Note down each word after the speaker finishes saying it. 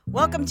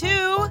Welcome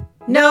to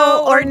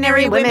No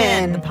Ordinary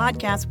Women, the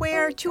podcast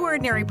where two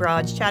ordinary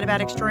broads chat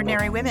about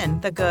extraordinary women,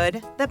 the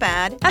good, the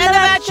bad, and the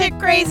batshit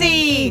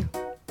crazy.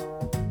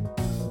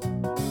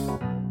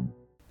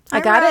 I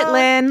got it,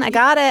 Lynn. I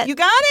got it. You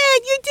got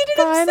it. You did it.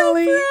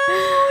 Finally. I'm so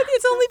proud.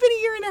 It's only been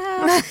a year and a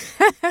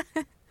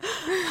half.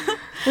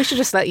 We should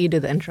just let you do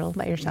the intro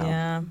by yourself.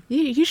 Yeah.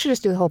 You should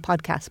just do the whole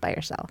podcast by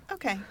yourself.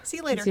 Okay. See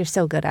you later. You're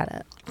so good at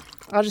it.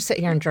 I'll just sit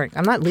here and drink.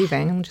 I'm not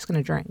leaving. I'm just going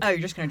to drink. Oh, you're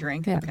just going to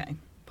drink? Yeah. Okay.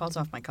 Pause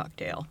off my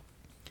cocktail.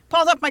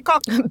 Pause off my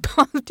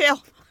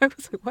cocktail. I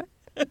was like,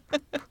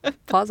 what?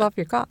 Pause off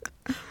your cock.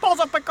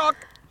 Pause off my cock.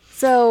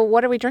 So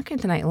what are we drinking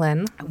tonight,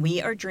 Lynn?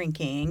 We are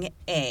drinking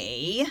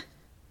I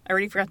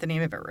already forgot the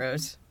name of it,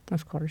 Rose.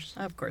 Of course.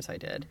 Of course I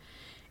did.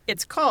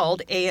 It's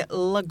called a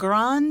Le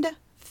Grand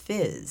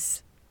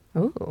Fizz.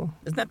 Ooh.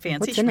 Isn't that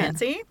fancy? What's in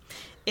Schmancy?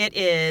 It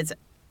is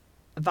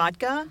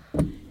vodka,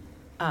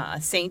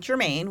 Saint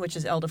Germain, which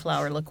is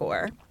elderflower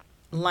liqueur,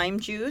 lime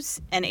juice,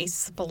 and a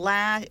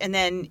splash. And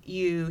then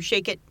you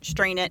shake it,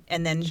 strain it,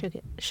 and then Shake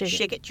it.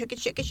 shake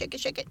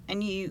it,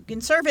 and you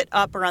can serve it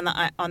up or on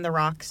the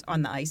rocks,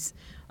 on the ice,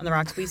 on the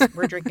rocks.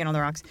 We're drinking on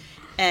the rocks,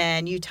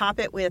 and you top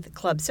it with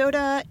club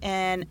soda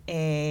and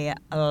a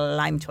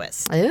lime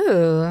twist.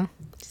 Ooh.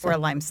 Or a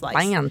lime slice.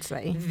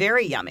 Fancy.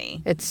 Very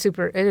yummy. It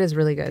is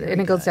really good. Very and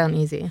it goes good. down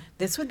easy.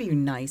 This would be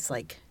nice,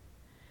 like,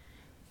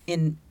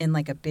 in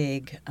like a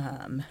big,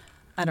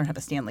 I don't have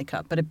a Stanley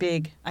cup, but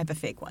I have a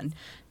fake one.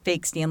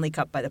 Fake Stanley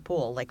cup by the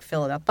pool. Like,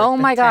 fill it up with Oh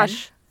my 10.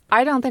 gosh.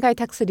 I don't think I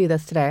texted you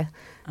this today.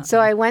 So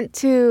I went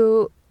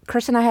to,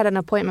 Chris and I had an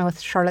appointment with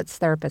Charlotte's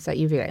therapist at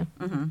UVA.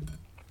 Mm-hmm.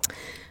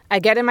 I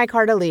get in my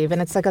car to leave,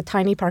 and it's like a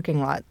tiny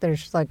parking lot.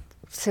 There's like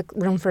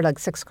room for like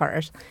 6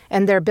 cars.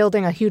 And they're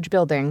building a huge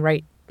building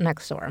right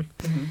next door.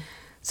 Mm-hmm.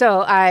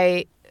 So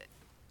I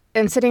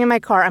am sitting in my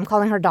car. I'm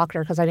calling her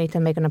doctor because I need to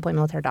make an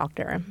appointment with her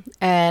doctor.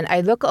 And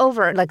I look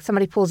over, like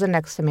somebody pulls in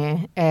next to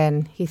me,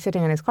 and he's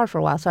sitting in his car for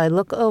a while. So I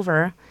look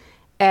over,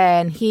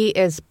 and he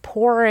is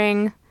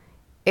pouring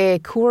a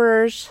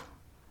Coors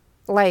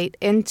Light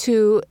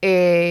into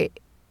a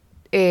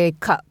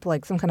cup,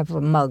 like some kind of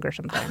a mug or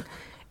something.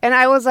 And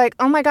I was like,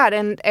 oh my God.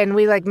 And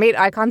we like made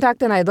eye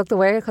contact, and I looked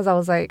away because I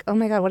was like, oh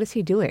my God, what is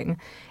he doing?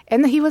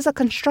 And he was a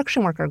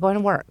construction worker going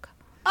to work.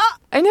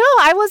 I know.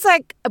 I was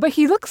like, but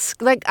he looks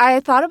like, I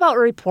thought about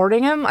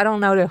reporting him. I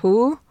don't know to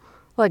who,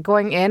 like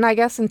going in, I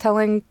guess, and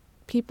telling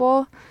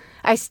people.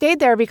 I stayed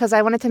there because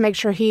I wanted to make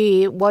sure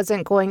he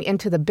wasn't going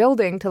into the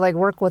building to like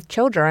work with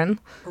children.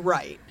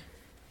 Right.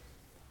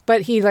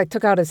 But he like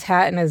took out his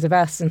hat and his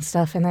vest and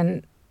stuff. And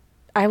then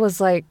I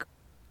was like,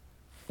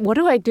 what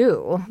do I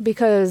do?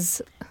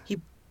 Because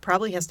He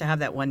probably has to have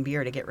that one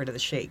beer to get rid of the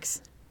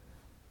shakes.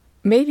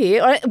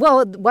 maybe.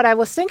 Well, what I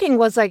was thinking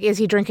was like, is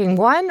he drinking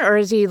one or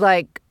is he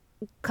like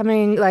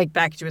coming like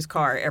Back to his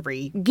car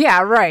every...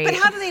 Yeah, right. But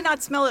how do they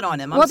not smell it on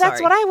him? Well,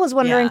 that's what I was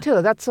wondering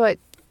Yeah. too.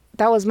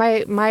 That was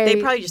my.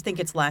 They probably just think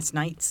it's last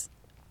night's.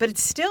 But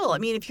it's still, I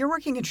mean, if you're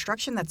working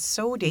construction, that's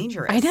so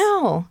dangerous. I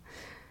know.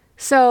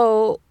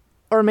 So,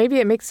 or maybe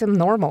it makes him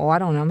normal. I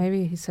don't know.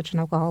 Maybe he's such an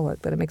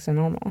alcoholic that it makes him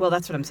normal. Well,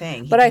 that's what I'm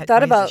saying. But I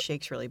thought about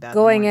shakes really bad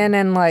going in in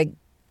and like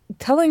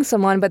telling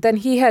someone, but then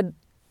he had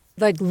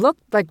like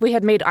looked like we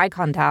had made eye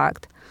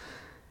contact.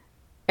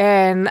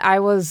 And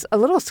I was a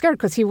little scared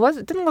because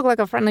didn't look like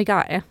a friendly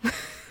guy.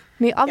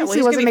 He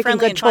obviously wasn't making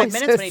good choices.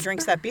 5 minutes when he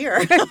drinks that beer.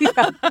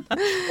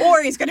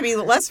 Or he's going to be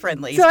less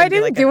friendly. So I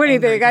didn't do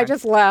anything. I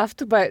just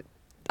left, but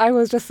I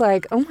was just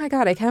like, oh my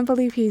God, I can't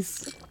believe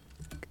he's...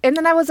 And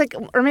then I was like,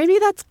 or maybe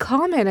that's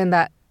common in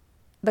that,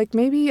 like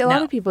maybe a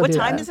lot of people do that.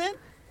 What time is it?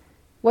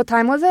 What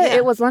time was it? Yeah.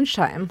 It was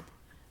lunchtime.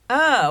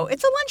 Oh,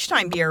 it's a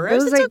lunchtime beer, Rose. It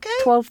was It's like okay.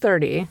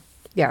 12:30.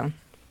 Yeah.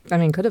 I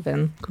mean, could have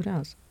been. Who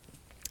knows?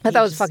 I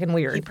thought it was fucking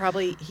weird.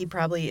 He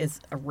probably is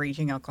a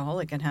raging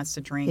alcoholic and has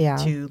to drink Yeah.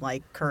 to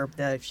like curb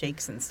the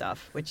shakes and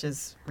stuff, which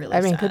is really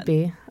I mean, sad. could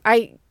be.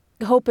 I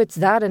hope it's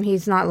that and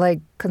he's not like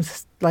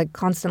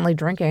constantly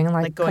drinking and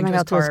Like going coming to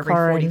his out to car his every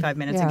car 45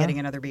 minutes and yeah. getting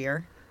another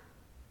beer.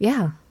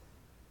 Yeah.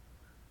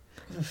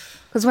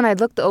 Because when I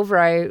looked over,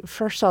 I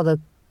first saw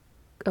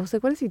I was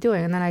like, what is he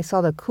doing? And then I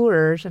saw the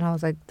Coors, and I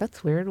was like,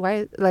 that's weird.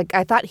 Why? Like,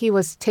 I thought he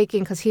was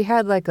taking, because he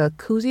had like a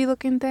koozie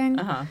looking thing.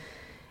 Uh-huh.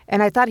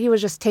 And I thought he was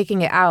just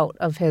taking it out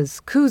of his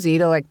koozie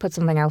to like put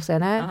something else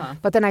in it. Uh-huh.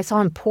 But then I saw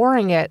him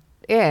pouring it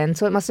in,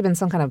 so it must have been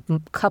some kind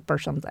of cup or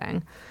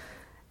something.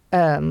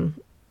 Like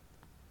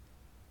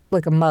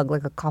a mug,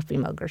 like a coffee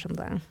mug or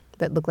something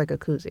that looked like a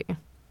koozie.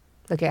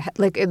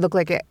 It looked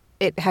like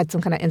it had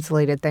some kind of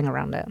insulated thing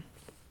around it.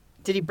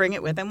 Did he bring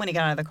it with him when he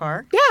got out of the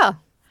car? Yeah.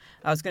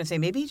 I was going to say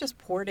maybe he just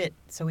poured it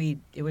so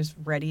it was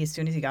ready as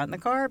soon as he got in the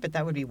car, but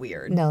that would be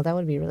weird. No, that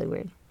would be really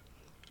weird.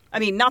 I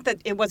mean, not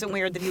that it wasn't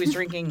weird that he was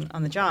drinking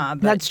on the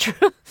job. But That's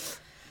true.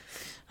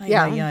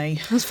 Yeah. Ay.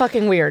 It was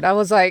fucking weird. I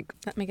was like,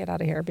 let me get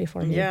out of here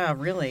before you. Yeah,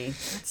 really.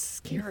 That's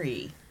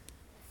scary.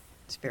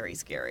 It's very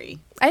scary.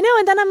 I know.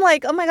 And then I'm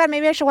like, oh my God,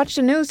 maybe I should watch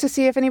the news to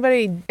see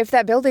if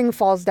that building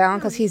falls down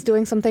because he's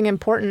doing something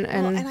important.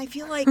 And I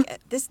feel like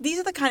these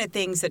are the kind of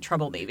things that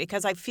trouble me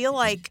because I feel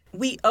like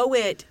we owe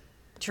it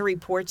to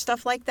report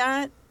stuff like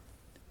that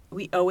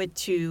owe it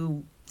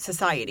to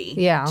society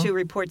to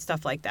report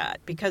stuff like that,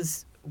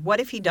 because what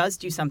if he does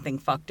do something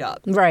fucked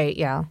up? Right,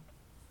 yeah.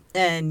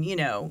 And,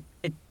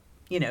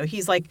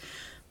 he's like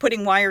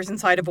putting wires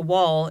inside of a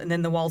wall, and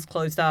then the wall's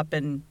closed up,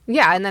 and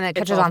and then it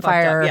catches on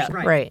fire. Yeah,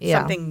 right. Yeah.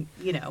 Something,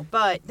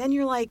 But then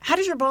you're like, how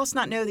does your boss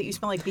not know that you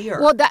smell like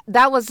beer? Well,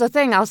 that was the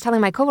thing. I was telling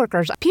my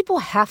coworkers, people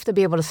have to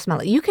be able to smell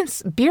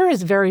it. Beer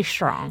is very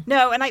strong.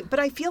 No, but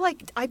I feel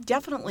like I've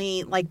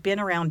definitely been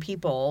around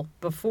people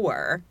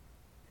before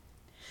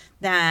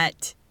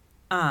that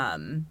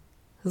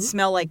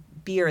smell like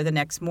beer the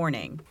next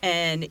morning,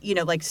 and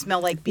smell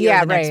like beer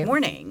the next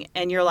morning,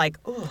 and you're like,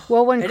 oh,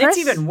 well, when Chris,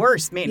 it's even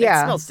worse, man. It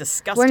smells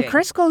disgusting. When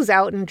Chris goes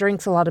out and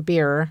drinks a lot of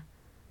beer,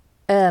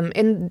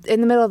 in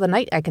the middle of the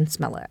night, I can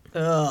smell it.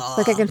 Ugh.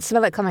 Like I can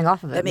smell it coming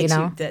off of it.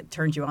 That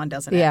turns you on,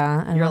 doesn't it?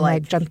 Yeah, and you're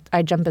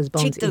I jump his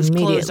bones take those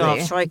immediately. clothes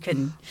off so I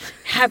can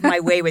have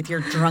my way with your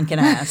drunken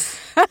ass.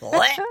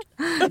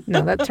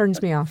 No, that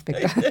turns me off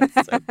big time.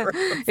 It's so gross.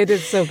 It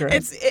is so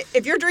gross.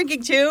 If you're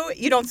drinking too,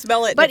 you don't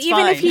smell it. But it's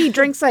even fine. if he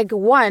drinks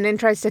one and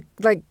tries to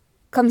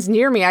comes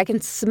near me, I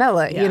can smell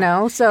it.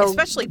 So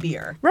especially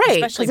beer,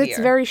 right? Because it's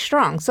very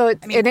strong. So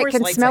it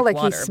can smell like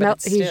water,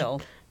 he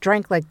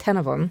drank 10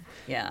 of them.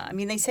 Yeah,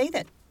 they say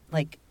that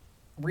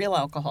real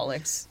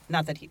alcoholics,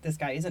 not that this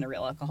guy isn't a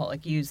real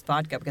alcoholic, use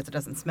vodka because it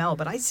doesn't smell.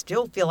 But I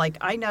still feel like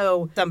I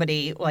know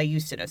somebody. Well, I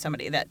used to know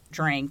somebody that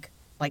drank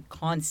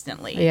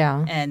constantly.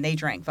 Yeah, and they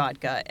drank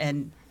vodka,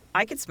 and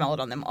I could smell it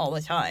on them all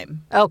the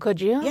time. Oh,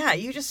 could you? Yeah,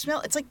 you just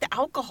smell. It's like the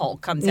alcohol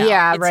comes out.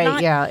 Yeah, it's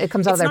right. Not, it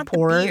comes out of their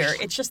pores. The beer,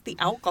 it's just the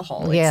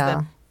alcohol.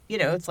 Yeah,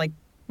 it's like.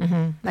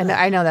 Mm-hmm.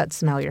 I know that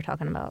smell you're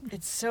talking about.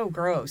 It's so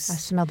gross. I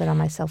smelled it on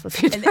myself a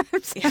few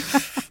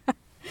times.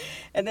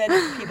 And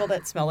then people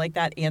that smell like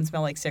that and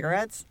smell like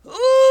cigarettes. Ooh!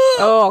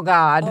 Oh,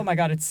 God. Oh, my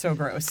God. It's so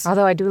gross.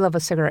 Although I do love a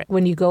cigarette.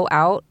 When you go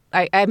out,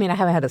 I haven't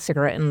had a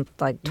cigarette in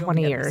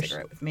 20 years. You a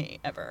cigarette with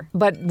me, ever.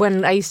 But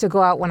when I used to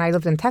go out when I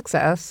lived in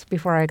Texas,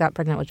 before I got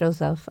pregnant with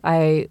Joseph,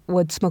 I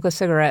would smoke a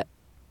cigarette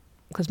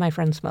because my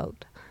friend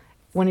smoked.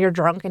 When you're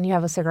drunk and you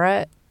have a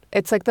cigarette,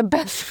 it's the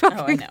best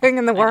fucking thing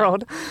in the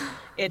world.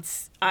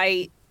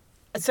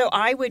 So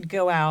I would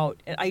go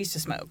out, I used to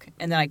smoke,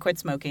 and then I quit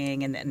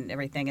smoking and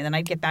everything, and then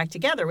I'd get back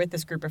together with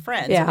this group of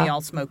friends, and we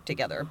all smoked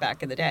together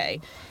back in the day.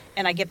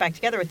 And I'd get back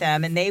together with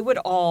them, and they would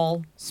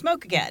all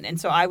smoke again. And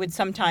so I would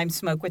sometimes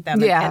smoke with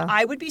them, and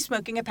I would be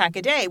smoking a pack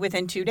a day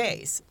within 2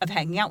 days of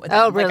hanging out with them.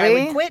 Oh, really?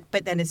 I would quit,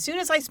 but then as soon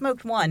as I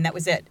smoked one, that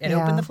was it. It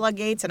opened the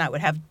floodgates, and I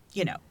would have,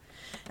 and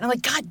I'm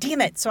like, God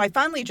damn it. So I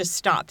finally just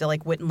stopped. I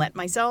wouldn't let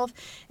myself.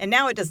 And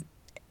now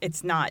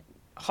it's not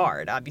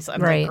hard, obviously.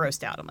 I'm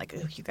grossed out. I'm like,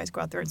 oh, you guys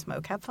go out there and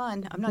smoke. Have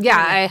fun. I'm not doing it.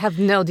 I have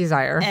no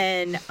desire.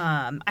 And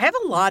I have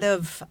a lot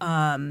of,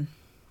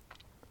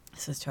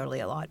 this is totally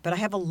a lot, but I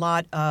have a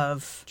lot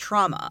of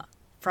trauma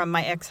from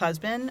my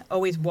ex-husband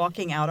always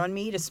walking out on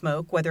me to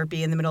smoke, whether it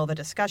be in the middle of a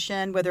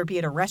discussion, whether it be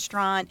at a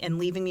restaurant, and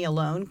leaving me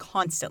alone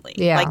constantly.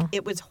 Yeah.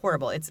 It was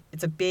horrible. It's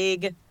a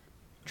big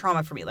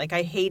trauma for me.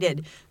 I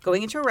hated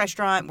going into a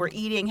restaurant, we're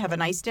eating, have a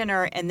nice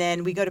dinner, and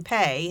then we go to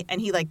pay, and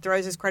he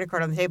throws his credit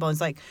card on the table and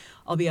is like,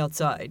 I'll be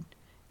outside.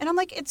 And I'm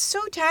like, it's so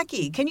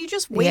tacky. Can you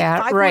just wait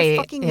 5 more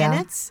fucking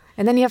minutes?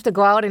 And then you have to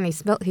go out and he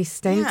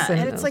stinks. Yeah,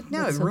 and it's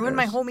no, it ruined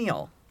my whole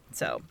meal.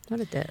 So what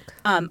a dick.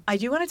 I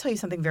do want to tell you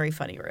something very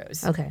funny,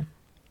 Rose. Okay.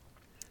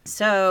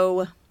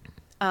 So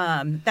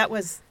that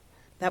was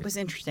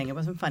interesting. It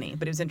wasn't funny,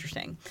 but it was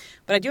interesting.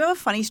 But I do have a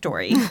funny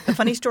story, the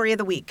funny story of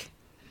the week.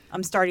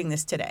 I'm starting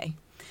this today.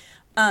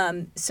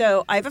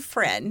 So I have a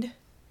friend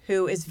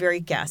who is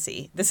very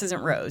gassy. This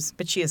isn't Rose,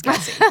 but she is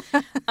gassy.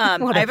 I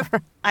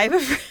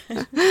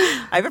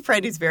have a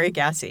friend who's very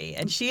gassy,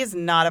 and she is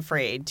not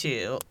afraid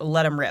to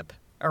let him rip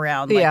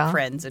around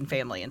friends and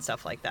family and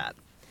stuff like that.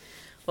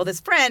 Well,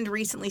 this friend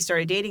recently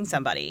started dating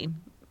somebody,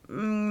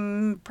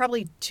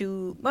 probably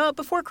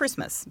before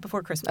Christmas.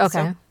 Okay. So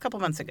a couple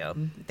months ago,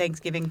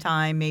 Thanksgiving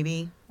time,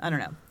 maybe. I don't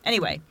know.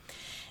 Anyway.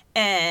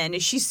 And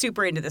she's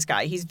super into this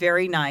guy. He's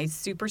very nice,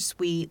 super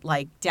sweet,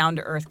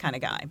 down-to-earth kind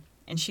of guy.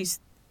 And she's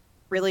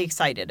really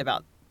excited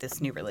about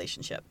this new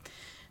relationship.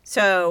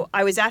 So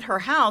I was at her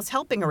house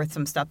helping her with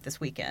some stuff this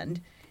weekend.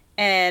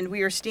 And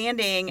we were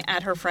standing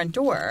at her front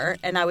door,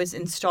 and I was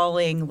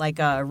installing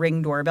a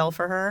Ring doorbell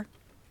for her.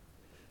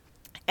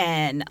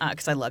 And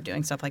because I love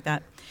doing stuff like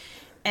that.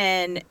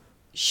 And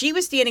she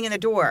was standing in the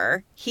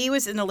door. He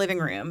was in the living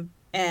room.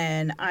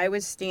 And I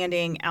was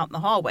standing out in the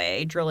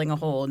hallway, drilling a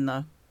hole in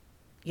the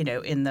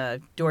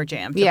door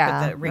jamb to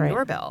put the Ring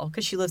doorbell,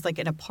 because she lives in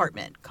an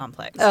apartment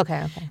complex.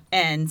 Okay.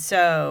 And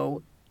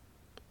so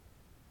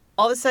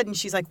all of a sudden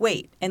she's like,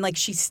 wait. And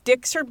she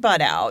sticks her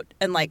butt out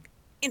and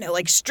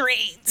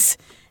strains.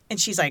 And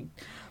she's like,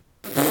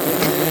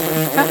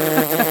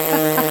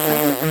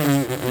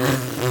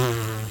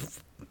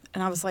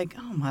 and I was like,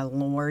 oh my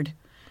Lord.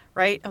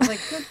 Right? I was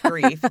like, good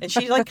grief. And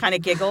she kind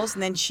of giggles,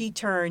 and then she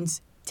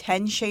turns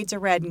 10 shades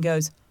of red and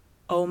goes,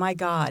 oh my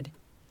God.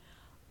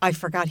 I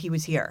forgot he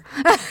was here.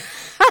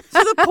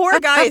 So the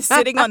poor guy is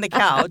sitting on the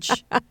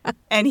couch,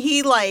 and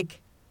he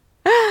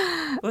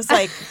was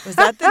like, was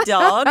that the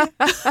dog?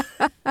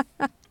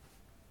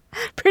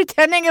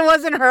 Pretending it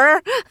wasn't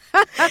her. He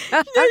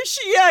was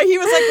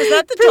like, was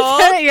that the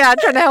dog? Yeah,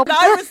 trying to help And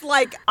her. I was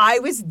like, I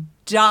was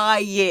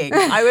dying.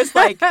 I was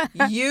like,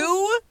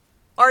 you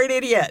are an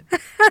idiot.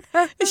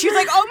 And she was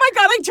like, oh my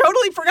God, I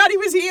totally forgot he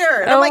was here.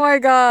 And I'm Oh like, my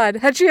God.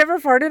 Had she ever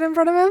farted in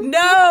front of him?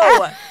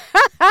 no.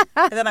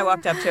 And then I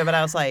walked up to him and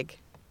I was like,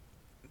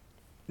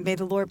 may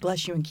the Lord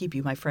bless you and keep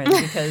you, my friend,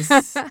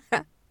 because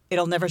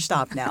it'll never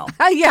stop now.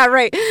 Yeah,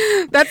 right.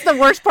 That's the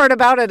worst part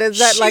about it is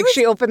that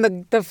she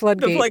opened the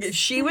floodgates.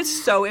 She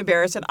was so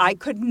embarrassed and I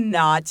could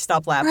not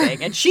stop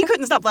laughing. And she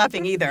couldn't stop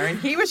laughing either. And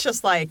he was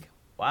just like,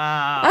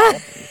 wow.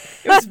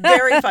 It was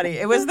very funny.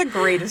 It was the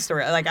greatest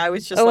story. Like, I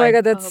was just oh like,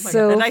 my God, that's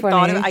so God. And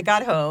funny. I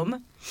got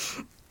home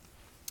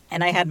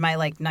and I had my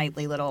like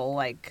nightly little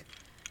like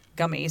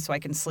gummy so I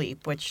can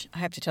sleep, which I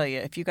have to tell you,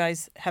 if you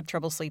guys have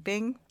trouble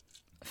sleeping,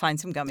 find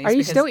some gummies. Are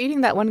you still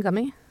eating that one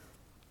gummy?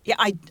 Yeah,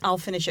 I'll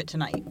finish it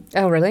tonight.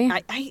 Oh, really?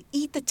 I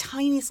eat the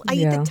tiniest. I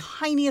eat the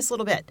tiniest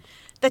little bit.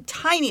 The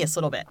tiniest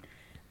little bit.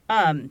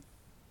 And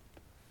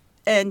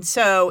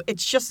so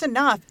it's just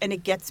enough, and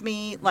it gets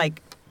me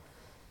like.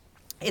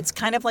 It's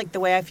kind of like the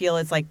way I feel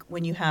is like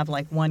when you have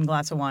like one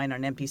glass of wine on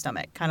an empty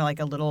stomach, kind of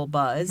like a little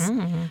buzz.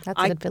 That's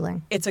a good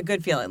feeling. It's a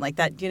good feeling, like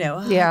that.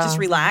 Yeah. Just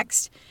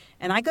relaxed.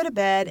 And I go to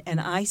bed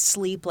and I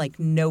sleep like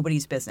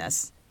nobody's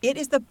business. It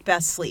is the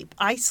best sleep.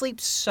 I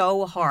sleep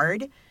so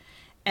hard.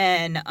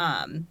 And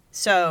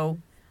so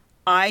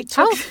I took...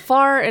 How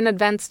far in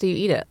advance do you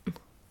eat it?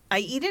 I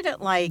eat it at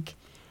like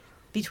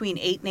between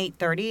 8 and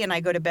 8:30, and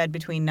I go to bed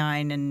between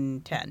 9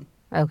 and 10.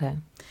 Okay.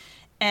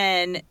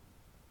 And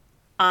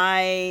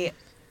I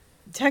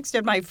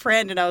texted my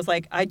friend, and I was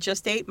like, I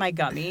just ate my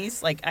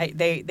gummies. Like,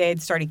 they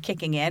had started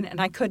kicking in, and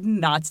I could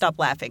not stop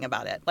laughing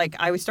about it. Like,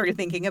 I started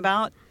thinking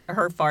about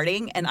her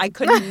farting, and I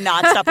could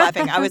not stop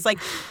laughing. I was like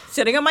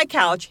sitting on my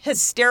couch,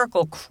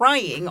 hysterical,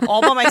 crying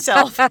all by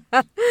myself. Oh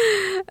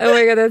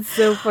my God, that's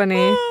so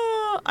funny.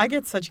 I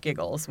get such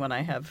giggles when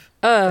I have.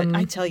 But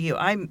I tell you,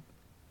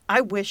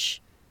 I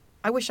wish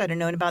I'd have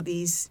known about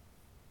these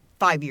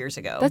 5 years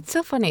ago. That's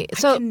so funny. I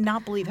So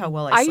cannot believe how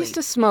well I sleep. used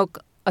to smoke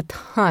a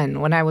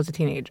ton when I was a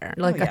teenager,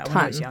 like a ton. When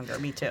I was younger,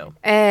 me too.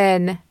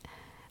 And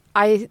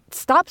I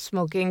stopped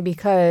smoking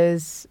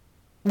because,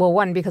 well,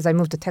 one, because I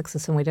moved to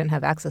Texas and we didn't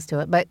have access to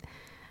it, but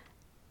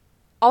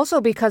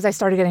also because I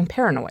started getting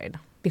paranoid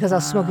because I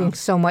was smoking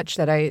so much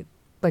that it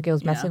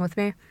was messing with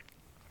me.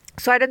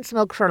 So I didn't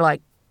smoke for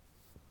like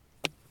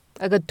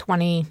a good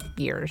 20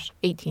 years,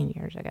 18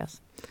 years, I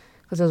guess,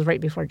 because it was right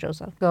before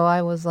Joseph. So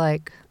I was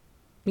like,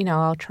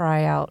 I'll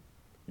try out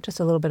just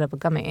a little bit of a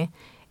gummy.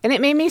 And it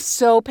made me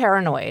so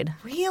paranoid.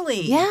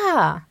 Really?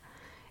 Yeah.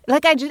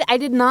 Like I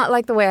did not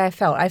like the way I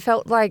felt. I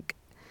felt like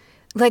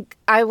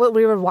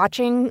we were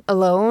watching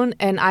alone,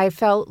 and I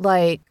felt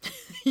like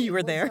You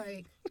were there?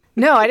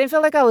 no, I didn't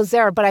feel like I was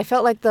there, but I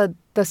felt like the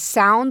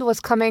sound was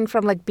coming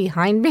from like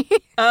behind me.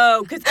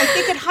 Oh, because I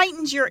think it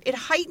heightens your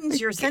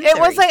sensory. It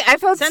was like I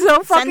felt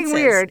so fucking senses.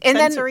 weird.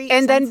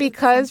 And then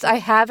because I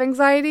have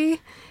anxiety,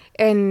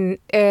 and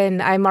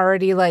I'm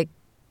already like.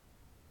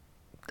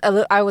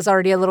 I was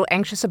already a little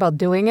anxious about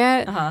doing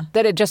it,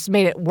 that it just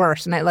made it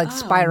worse, and it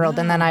spiraled.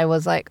 No. And then I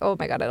was like, "Oh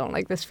my God, I don't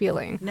like this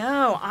feeling."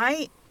 No,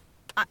 I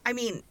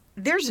mean,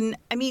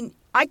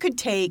 I could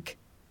take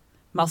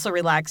muscle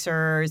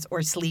relaxers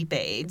or sleep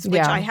aids,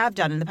 which I have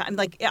done in the past.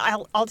 Like,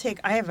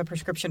 I have a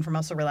prescription for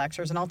muscle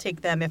relaxers, and I'll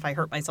take them if I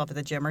hurt myself at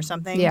the gym or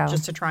something,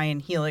 just to try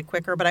and heal it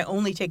quicker. But I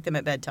only take them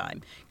at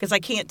bedtime because I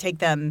can't take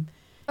them.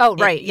 Oh,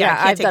 right.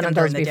 I've done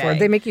those before. Day.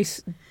 They make you...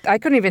 I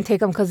couldn't even take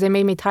them because they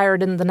made me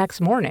tired in the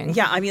next morning.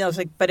 Yeah, I mean, I was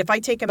like, but if I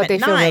take them at they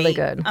night, feel really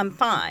good. I'm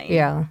fine.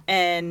 Yeah.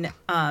 And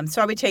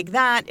so I would take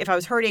that if I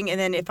was hurting. And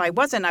then if I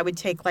wasn't, I would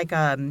take like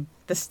the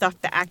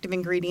active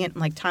ingredient,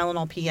 like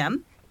Tylenol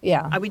PM.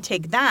 Yeah. I would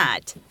take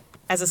that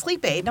as a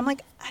sleep aid. And I'm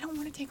like, I don't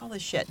want to take all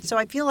this shit. So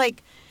I feel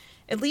like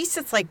at least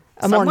it's like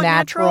a more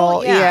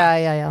natural.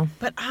 Yeah.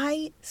 But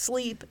I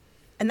sleep.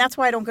 And that's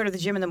why I don't go to the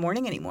gym in the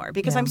morning anymore,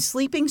 because I'm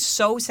sleeping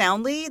so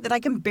soundly that I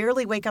can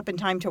barely wake up in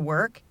time to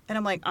work. And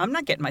I'm like, I'm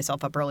not getting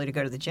myself up early to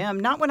go to the gym.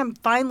 Not when I'm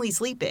finally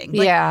sleeping.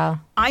 Like,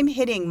 I'm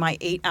hitting my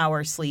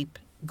 8-hour sleep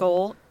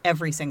goal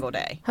every single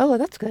day. Oh, well,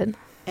 that's good.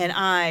 And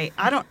I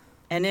don't.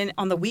 And then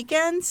on the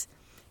weekends,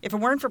 if it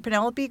weren't for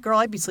Penelope, girl,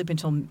 I'd be sleeping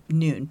until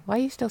noon. Why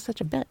are you still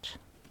such a bitch?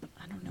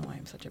 I don't know why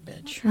I'm such a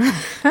bitch.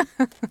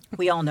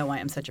 We all know why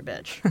I'm such a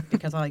bitch,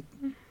 because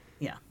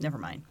yeah, never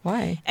mind.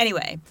 Why?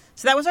 Anyway,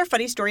 so that was our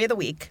funny story of the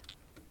week.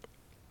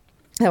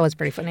 That was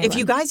pretty funny. If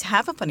you guys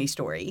have a funny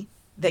story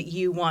that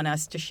you want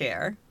us to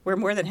share, we're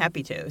more than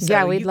happy to. So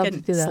yeah, we'd love to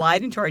do that.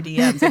 Slide into our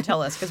DMs and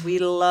tell us, because we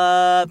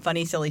love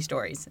funny, silly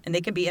stories. And they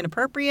can be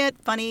inappropriate,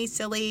 funny,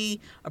 silly,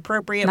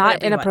 appropriate.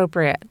 Not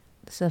inappropriate.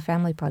 It's a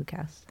family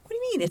podcast. What do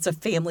you mean it's a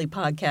family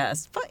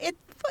podcast? What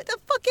the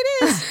fuck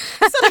it is?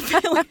 It's not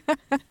a family...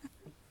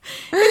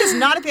 It is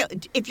not a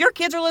family. If your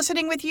kids are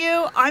listening with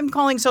you, I'm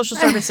calling social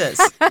services.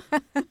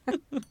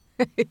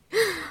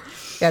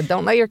 Yeah,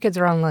 don't let your kids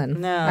around Lynn.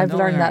 No, I've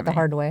learned that the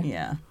hard way.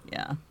 Yeah.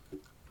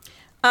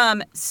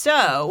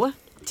 So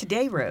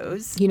today,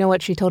 Rose. You know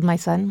what she told my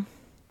son?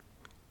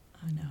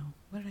 Oh no!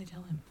 What did I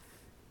tell him?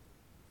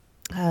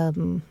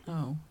 Um,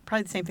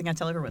 Probably the same thing I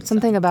tell everyone.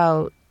 something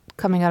about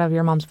coming out of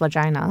your mom's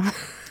vagina.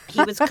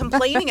 He was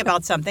complaining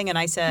about something, and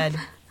I said,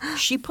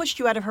 "She pushed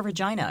you out of her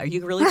vagina. Are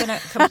you really going to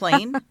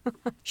complain?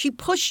 She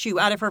pushed you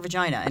out of her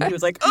vagina." And he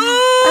was like,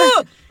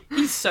 "Oh!"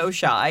 He's so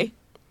shy.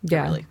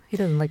 Yeah, Really. he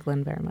doesn't like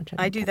Lynn very much.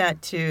 I do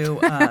that too.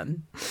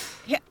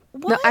 Yeah.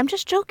 What? No, I'm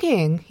just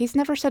joking. He's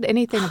never said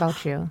anything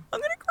about you. I'm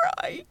going to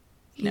cry.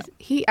 No.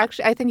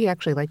 I think he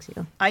actually likes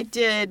you. I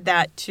did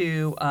that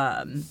to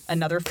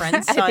another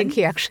friend's son. I think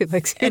he actually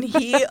likes you. And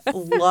he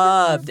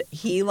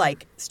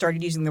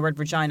started using the word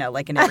vagina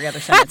like in every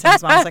other sentence. And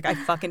his mom was like, "I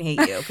fucking hate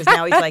you." Because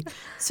now he's like,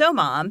 "So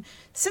mom,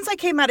 since I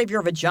came out of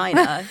your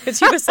vagina," because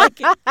he was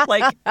like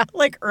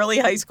early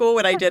high school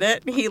when I did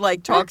it. He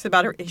like talks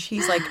about her.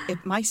 He's like,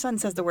 "If my son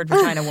says the word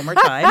vagina one more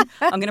time,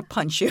 I'm going to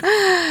punch you."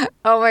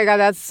 Oh my God,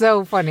 that's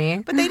so funny.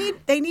 But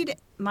they need,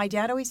 my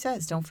dad always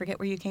says, "Don't forget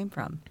where you came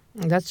from."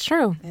 That's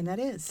true. And that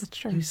is. That's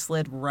true. You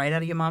slid right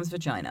out of your mom's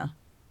vagina.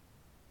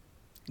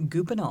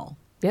 Goop and all.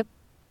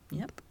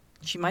 Yep.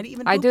 She might have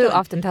even I pooped do on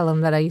often tell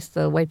him that I used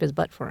to wipe his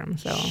butt for him.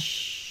 So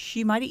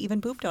She might have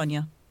even pooped on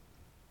you.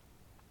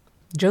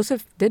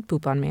 Joseph did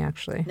poop on me,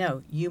 actually.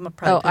 No, you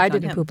probably pooped I on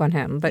didn't him. poop on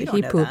him, but You don't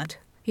he know pooped. that.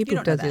 He You don't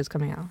pooped know as he that. was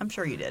coming out. I'm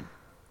sure you did.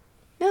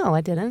 No,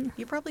 I didn't.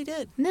 You probably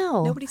did.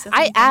 No. Nobody says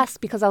I anything.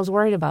 asked because I was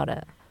worried about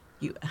it.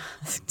 You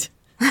asked.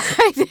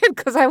 I did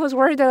because I was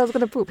worried that I was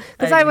going to poop.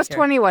 Because I didn't was care.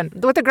 21.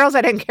 With the girls,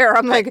 I didn't care.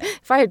 I'm like,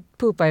 if I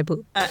poop, I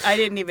poop.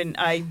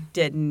 I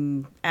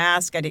didn't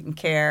ask. I didn't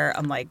care.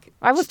 I'm like.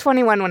 I was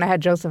 21 when I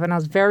had Joseph, and I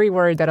was very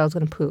worried that I was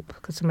going to poop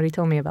because somebody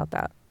told me about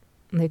that.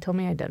 And they told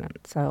me I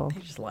didn't. So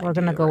They just lied we're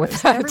to going to you, go with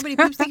Rose. that. Everybody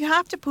poops. You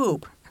have to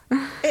poop.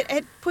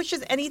 It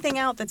pushes anything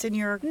out that's in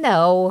your.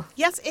 No.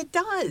 Yes, it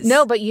does.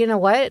 No, but you know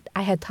what?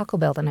 I had Taco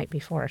Bell the night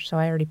before, so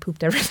I already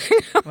pooped everything.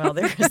 Well,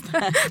 there's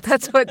that.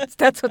 That's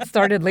what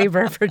started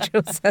labor for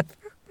Joseph.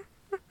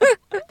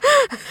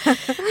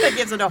 That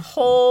gives it a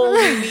whole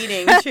new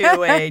meaning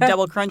to a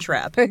double crunch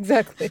wrap.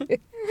 Exactly.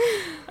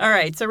 All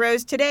right. So,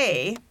 Rose,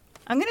 today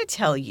I'm going to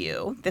tell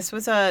you, this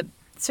was a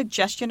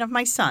suggestion of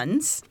my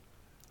son's.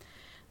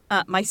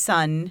 My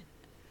son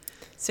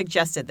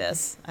suggested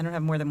this. I don't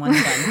have more than one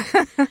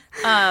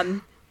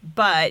son.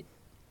 But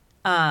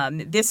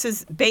this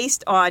is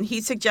based on,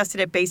 he suggested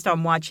it based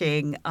on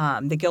watching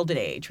The Gilded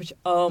Age, which,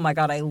 oh my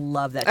God, I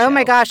love that show. Oh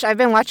my gosh, I've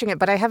been watching it,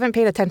 but I haven't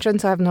paid attention,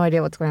 so I have no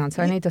idea what's going on.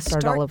 So I need to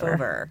start all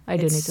over. I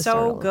do It's need to start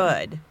all so over.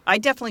 good. I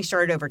definitely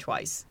started over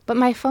twice. But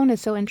my phone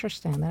is so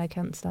interesting that I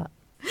can't stop.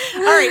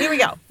 All right, here we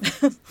go.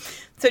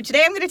 So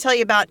today I'm going to tell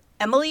you about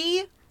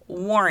Emily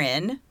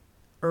Warren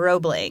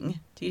Roebling.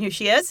 Do you know who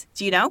she is?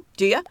 Do you know?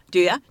 Do you? Do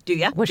you? Do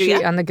you? Was Do she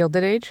ya? on The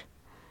Gilded Age?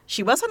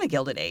 She was on The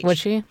Gilded Age. Was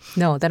she?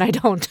 No, then I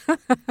don't.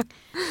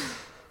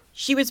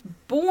 She was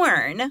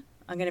born,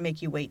 I'm going to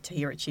make you wait to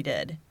hear what she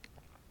did,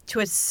 to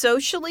a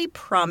socially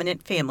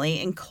prominent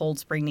family in Cold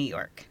Spring, New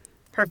York.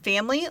 Her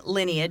family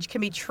lineage can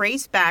be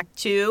traced back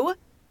to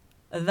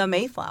the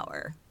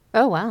Mayflower.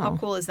 Oh, wow. How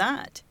cool is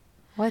that?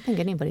 Well, I think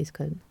anybody's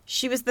could.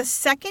 She was the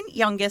second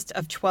youngest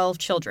of 12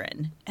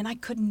 children. And I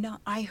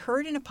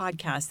heard in a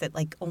podcast that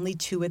like only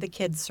 2 of the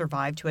kids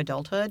survived to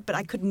adulthood, but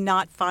I could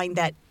not find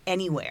that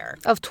anywhere.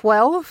 Of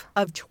 12?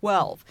 Of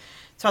 12.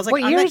 So I was like,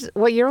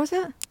 What year was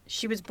it?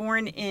 She was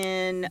born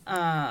in,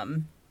 oh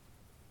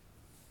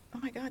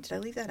my God, did I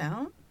leave that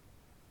out?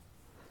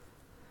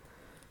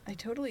 I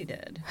totally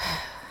did.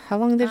 How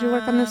long did you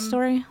work on this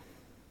story?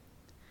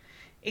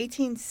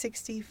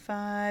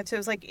 1865. So it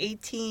was like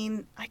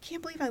 18. I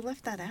can't believe I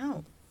left that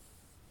out.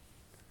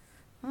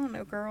 I don't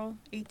know, girl.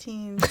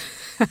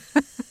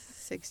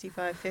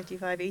 1865,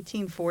 55,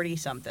 1840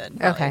 something.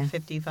 Probably Okay.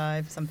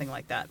 55, something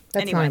like that.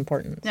 That's anyway, not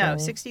important. No,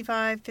 so-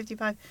 65,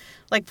 55,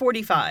 like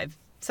 45,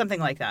 something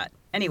like that.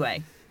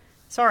 Anyway,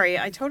 sorry.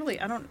 I can't believe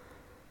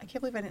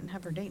I didn't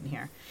have her date in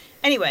here.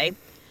 Anyway.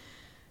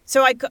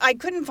 So I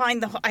couldn't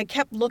find I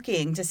kept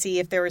looking to see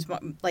if there was,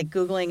 like,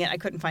 Googling it. I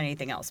couldn't find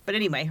anything else. But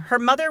anyway, her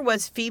mother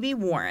was Phoebe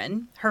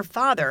Warren. Her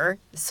father,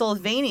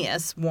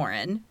 Sylvanus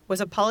Warren, was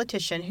a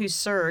politician who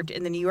served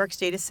in the New York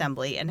State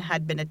Assembly and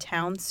had been a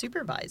town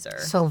supervisor.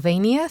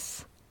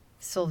 Sylvanus?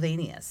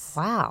 Sylvanus.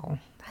 Wow.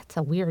 That's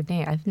a weird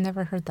name. I've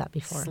never heard that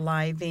before.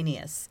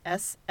 Slyvanus.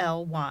 Slyvanus.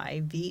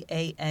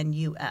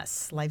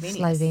 Slyvanus.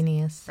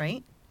 Slyvanus.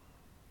 Right?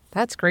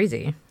 That's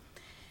crazy.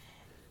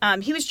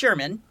 He was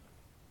German.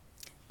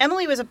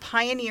 Emily was a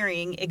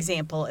pioneering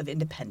example of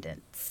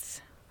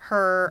independence.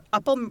 Her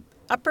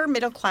upper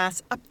middle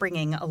class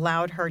upbringing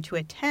allowed her to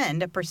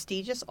attend a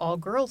prestigious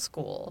all-girls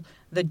school,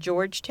 the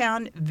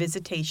Georgetown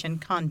Visitation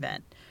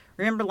Convent.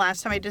 Remember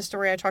last time I did a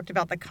story, I talked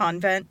about the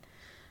convent,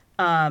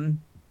 that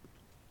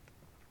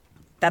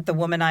the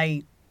woman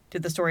I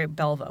did the story at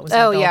Belva was.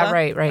 Oh, in yeah,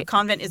 Belva. right. A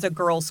convent is a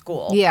girls'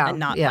 school, Yeah, and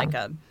not yeah. like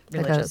a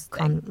religious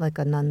thing. Like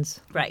a nun's.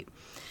 Right.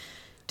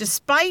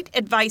 Despite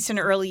advice in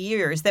early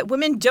years that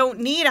women don't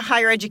need a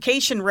higher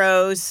education,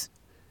 Rose,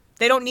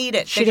 they don't need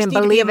it. She They just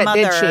didn't need to be believe a it,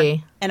 did mother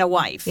she? and a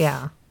wife.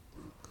 Yeah.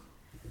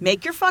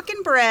 make your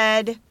fucking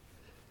bread,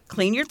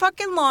 clean your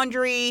fucking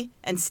laundry,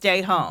 and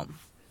stay home.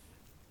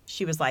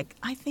 She was like,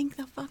 I think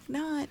the fuck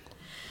not.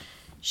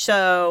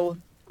 So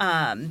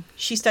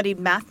she studied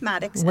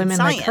mathematics Women and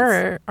science. like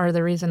her are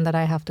the reason that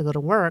I have to go to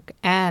work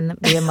and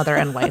be a mother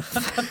and wife.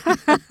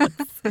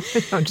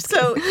 I'm just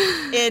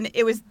and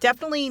it was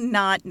definitely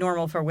not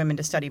normal for women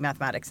to study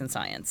mathematics and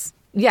science.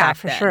 Yeah,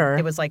 for then. sure.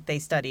 It was like they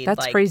studied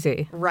That's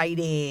crazy.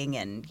 Writing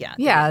and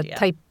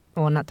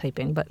not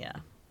typing, but yeah.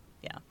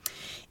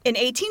 In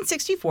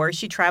 1864,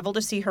 she traveled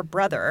to see her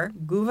brother,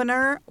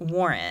 Gouverneur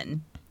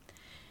Warren.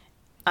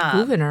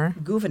 Gouverneur.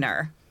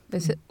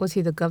 Was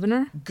he the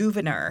governor?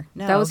 Gouverneur.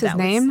 No, that was his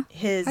name? How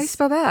do you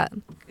spell that?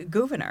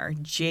 Gouverneur.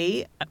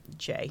 Gouverneur.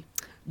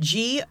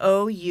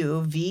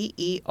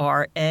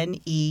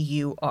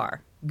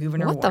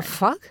 Gouverneur What Warren. the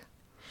fuck?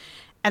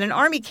 At an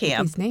army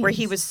camp where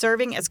he was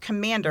serving as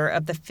commander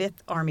of the 5th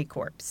Army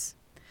Corps.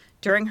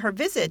 During her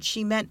visit,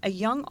 she met a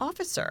young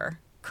officer,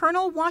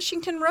 Colonel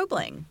Washington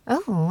Roebling.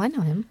 Oh, I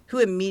know him. Who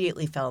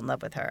immediately fell in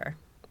love with her.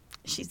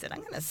 She said, I'm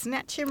going to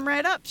snatch him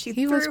right up. She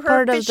he threw was her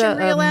part fishing of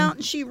the, reel out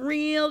and she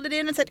reeled it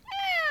in and said,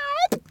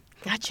 ow,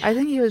 gotcha. I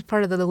think he was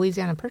part of the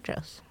Louisiana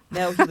Purchase.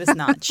 No, he was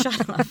not.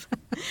 Shut up.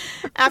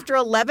 After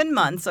 11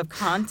 months of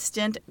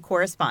constant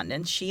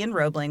correspondence, she and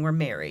Roebling were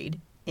married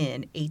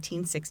in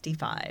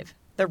 1865.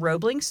 The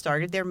Roeblings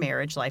started their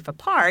marriage life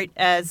apart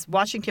as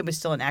Washington was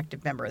still an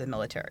active member of the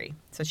military.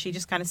 So she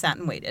just kind of sat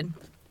and waited.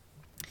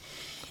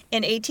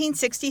 In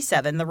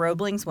 1867, the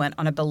Roeblings went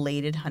on a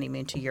belated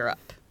honeymoon to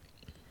Europe.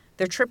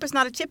 Their trip was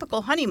not a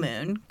typical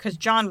honeymoon because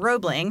John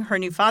Roebling, her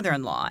new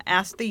father-in-law,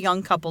 asked the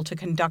young couple to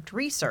conduct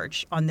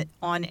research on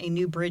a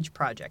new bridge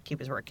project he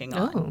was working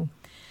on. Oh.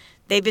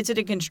 They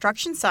visited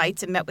construction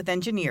sites and met with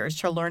engineers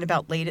to learn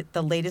about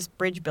the latest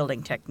bridge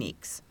building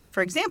techniques.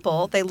 For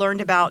example, they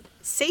learned about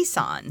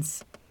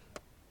caissons.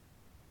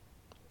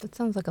 That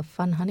sounds like a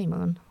fun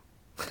honeymoon.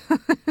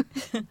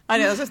 I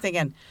know. I was just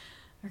thinking,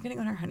 we're going to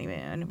go on our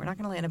honeymoon. We're not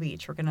going to lay on a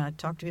beach. We're going to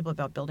talk to people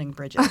about building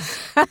bridges.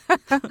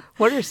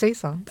 What are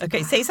caissons?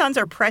 Okay, caissons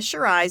are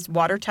pressurized,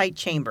 watertight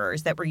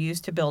chambers that were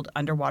used to build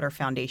underwater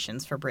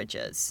foundations for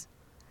bridges.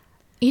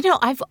 You know,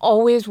 I've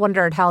always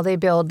wondered how they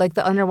build, like,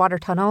 the underwater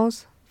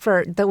tunnels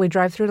that we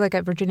drive through, like,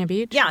 at Virginia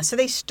Beach. Yeah, so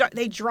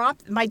they drop.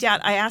 My dad,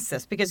 I asked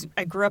this because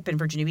I grew up in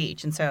Virginia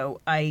Beach, and so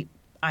I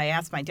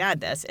asked my dad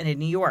this, and in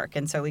New York,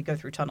 and so we go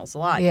through tunnels a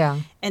lot. Yeah.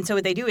 And so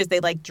what they do is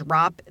they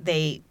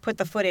put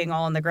the footing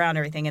all on the ground and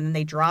everything, and then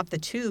they drop the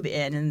tube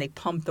in, and they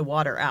pump the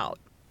water out.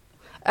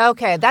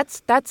 Okay,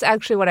 that's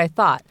actually what I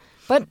thought.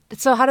 But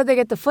so how do they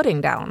get the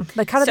footing down?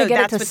 Like, how do they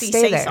get it to stay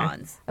there? So that's what these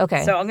caissons.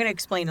 Okay. So I'm going to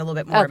explain a little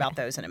bit more about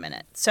those in a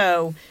minute.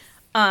 So,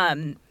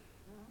 that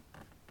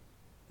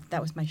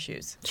was my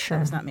shoes. Sure.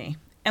 That was not me.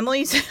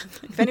 Emily's,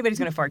 if anybody's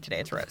going to fart today,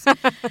 it's Rose.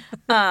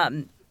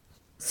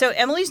 So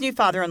Emily's new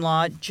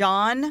father-in-law,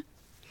 John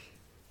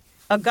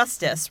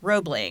Augustus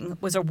Roebling,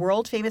 was a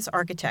world-famous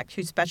architect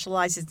who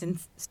specialized in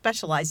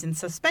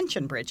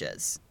suspension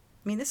bridges.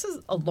 I mean, this is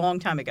a long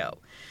time ago.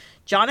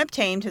 John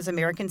obtained his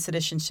American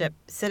citizenship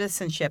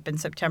on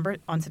September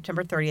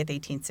 30th,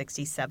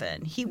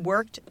 1867. He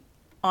worked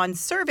on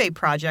survey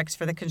projects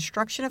for the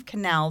construction of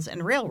canals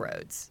and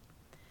railroads.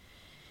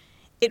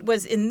 It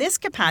was in this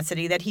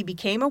capacity that he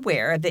became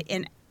aware of the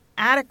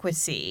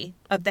inadequacy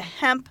of the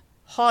hemp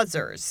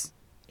hawsers,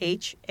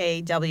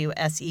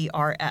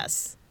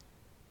 Hawsers,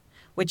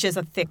 which is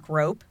a thick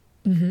rope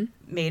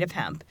made of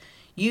hemp,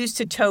 used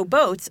to tow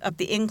boats up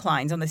the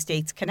inclines on the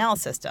state's canal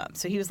system.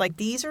 So he was like,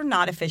 these are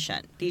not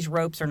efficient. These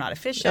ropes are not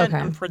efficient.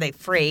 Okay. They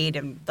frayed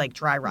and like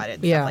dry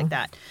rotted and stuff like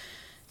that.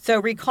 So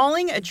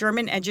recalling a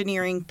German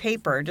engineering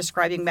paper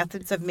describing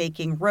methods of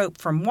making rope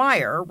from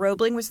wire,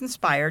 Roebling was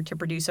inspired to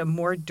produce a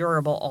more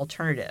durable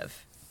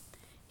alternative.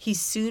 He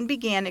soon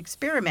began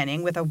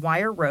experimenting with a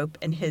wire rope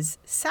in his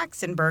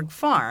Saxonburg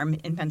farm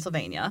in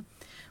Pennsylvania.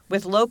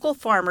 With local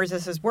farmers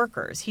as his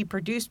workers, he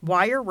produced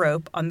wire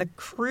rope on the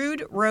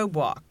crude rope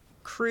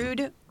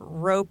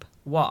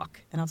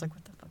walk. And I was like,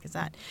 what the fuck is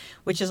that?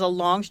 Which is a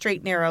long,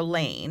 straight, narrow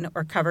lane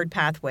or covered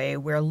pathway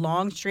where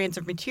long strands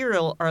of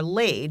material are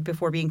laid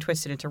before being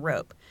twisted into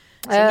rope.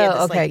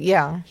 So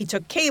he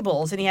took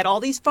cables and he had all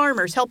these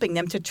farmers helping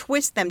them to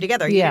twist them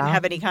together. He didn't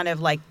have any kind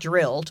of like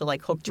drill to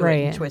like hook to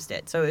it and twist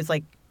it. So it was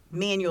like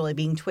manually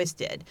being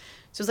twisted.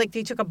 So it's like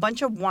they took a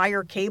bunch of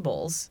wire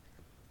cables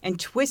and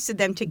twisted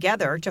them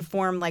together to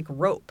form like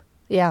rope.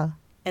 Yeah.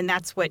 And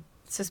that's what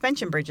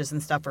suspension bridges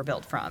and stuff are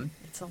built from.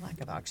 It's a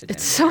lack of oxygen.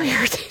 It's so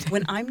irritating.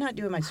 When I'm not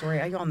doing my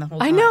story, I yawn the whole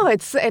time. I know,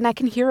 and I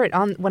can hear it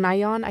when I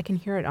yawn, I can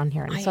hear it on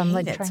here. And so I'm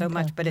like hate it so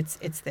much, but it's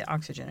the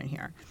oxygen in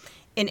here.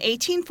 In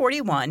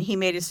 1841, he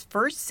made his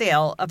first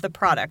sale of the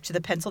product to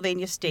the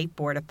Pennsylvania State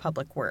Board of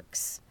Public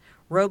Works.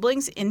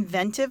 Roebling's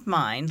inventive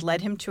mind led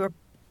him to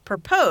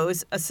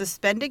propose a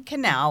suspended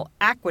canal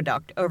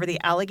aqueduct over the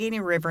Allegheny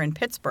River in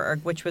Pittsburgh,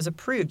 which was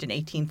approved in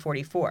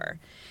 1844.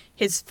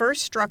 His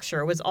first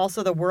structure was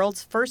also the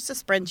world's first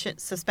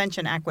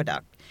suspension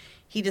aqueduct.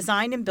 He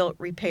designed and built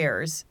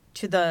repairs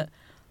to the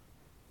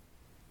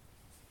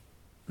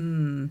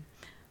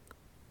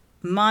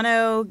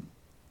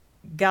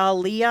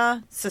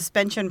Gallia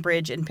Suspension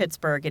Bridge in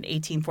Pittsburgh in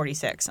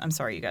 1846. I'm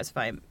sorry, you guys, if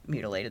I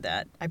mutilated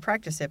that. I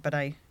practiced it, but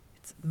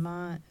it's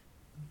Monongalia.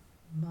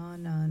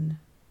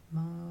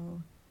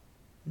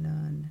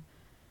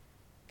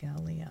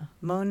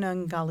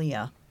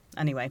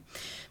 Anyway,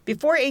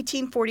 between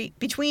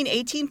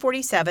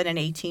 1847 and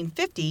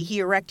 1850, he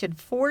erected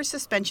 4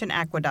 suspension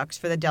aqueducts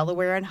for the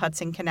Delaware and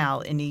Hudson Canal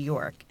in New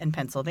York and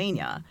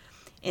Pennsylvania.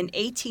 In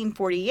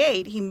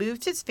 1848, he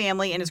moved his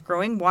family and his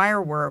growing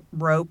wire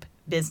rope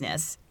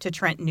business to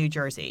Trenton, New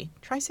Jersey.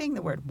 Try saying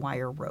the word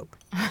wire rope.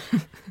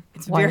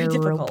 It's very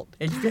difficult.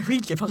 It's very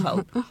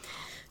difficult.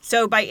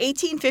 So by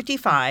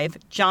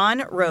 1855,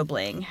 John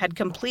Roebling had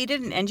completed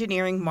an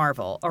engineering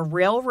marvel, a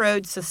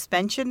railroad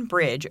suspension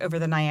bridge over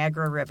the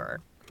Niagara River.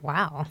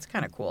 Wow. It's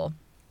kind of cool.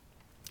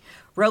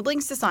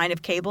 Roebling's design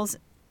of cables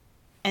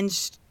and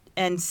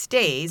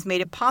stays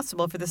made it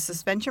possible for the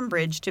suspension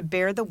bridge to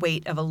bear the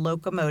weight of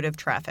locomotive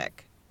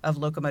traffic.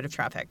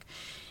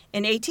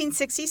 In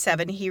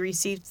 1867, he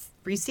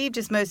received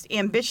his most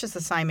ambitious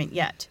assignment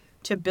yet,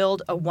 to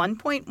build a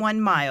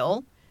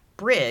 1.1-mile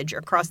bridge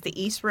across the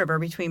East River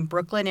between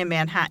Brooklyn and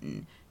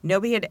Manhattan.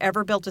 Nobody had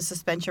ever built a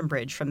suspension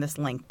bridge from this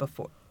length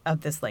before.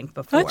 That's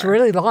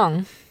really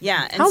long.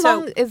 Yeah. And How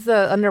long is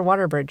the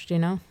underwater bridge? Do you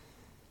know?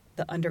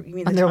 You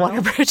mean the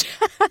underwater tunnel? bridge?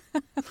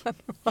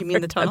 You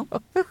mean the tunnel?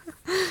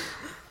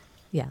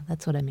 Yeah,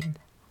 that's what I mean.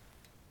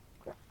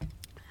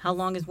 How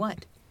long is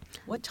what?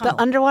 What tunnel?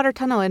 The underwater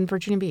tunnel in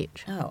Virginia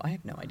Beach. Oh, I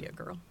have no idea,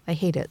 girl. I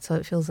hate it, so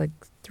it feels like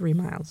 3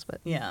 miles.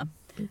 But yeah.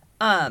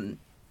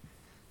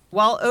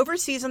 While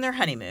overseas on their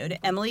honeymoon,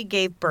 Emily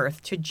gave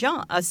birth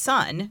to a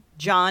son,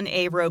 John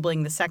A.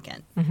 Roebling II.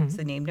 Mm-hmm. So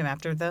they named him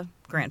after the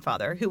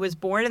grandfather, who was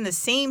born in the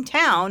same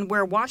town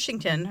where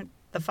Washington,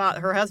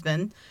 her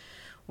husband,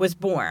 was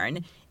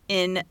born,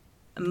 in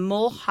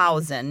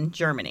Mulhausen,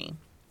 Germany.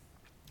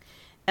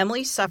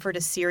 Emily suffered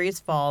a serious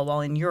fall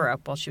while in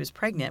Europe while she was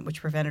pregnant,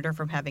 which prevented her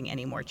from having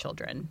any more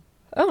children.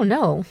 Oh,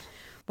 no.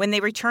 When they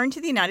returned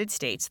to the United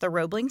States, the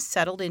Roeblings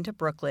settled into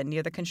Brooklyn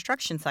near the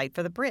construction site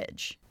for the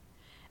bridge.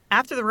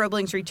 After the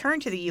Roeblings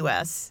returned to the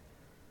U.S.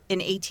 in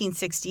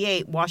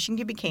 1868,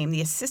 Washington became the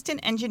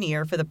assistant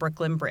engineer for the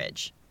Brooklyn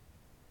Bridge.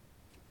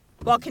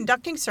 While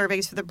conducting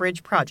surveys for the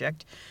bridge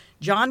project,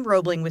 John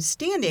Roebling was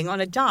standing on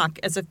a dock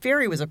as a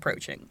ferry was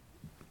approaching.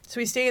 So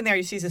he's standing there,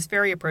 he sees this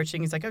ferry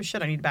approaching, he's like, oh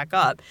shit, I need to back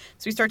up.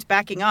 So he starts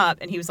backing up,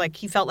 and he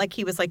felt like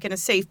he was like in a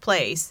safe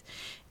place.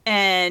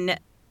 And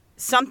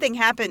something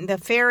happened. The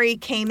ferry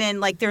came in,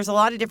 like there's a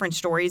lot of different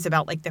stories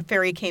about like the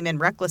ferry came in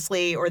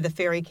recklessly or the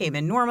ferry came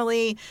in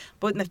normally.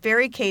 But when the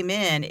ferry came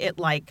in, it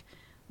like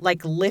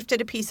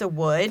lifted a piece of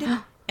wood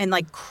and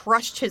like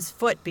crushed his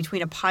foot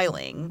between a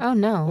piling. Oh,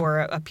 no.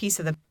 Or a piece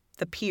of the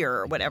pier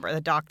or whatever, the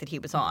dock that he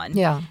was on.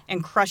 Yeah.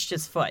 And crushed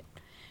his foot.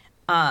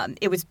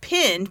 It was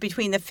pinned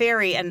between the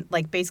ferry and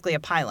like basically a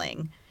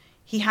piling.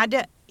 He had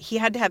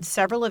to have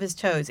several of his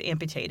toes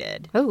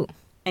amputated. Oh.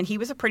 And he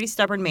was a pretty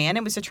stubborn man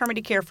and was determined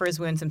to care for his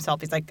wounds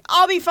himself. He's like,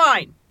 I'll be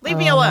fine. Leave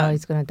me alone. No,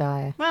 he's going to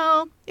die.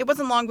 Well, it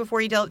wasn't long before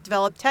he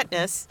developed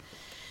tetanus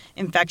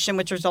infection,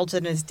 which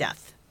resulted in his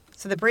death.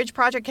 So the bridge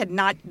project had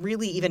not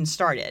really even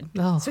started.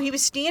 Oh. So he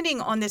was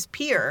standing on this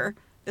pier,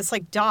 this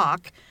like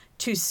dock,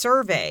 to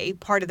survey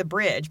part of the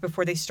bridge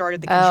before they started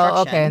the construction.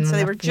 Oh, okay. And so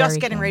they were just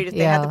getting ready to,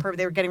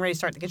 they were getting ready to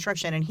start the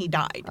construction, and he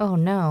died. Oh,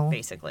 no.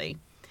 Basically.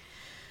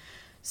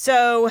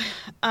 So,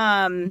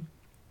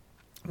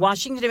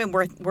 Washington had been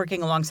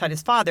working alongside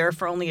his father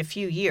for only a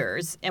few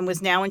years and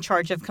was now in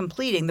charge of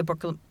completing the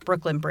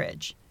Brooklyn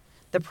Bridge.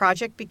 The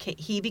project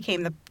he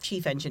became the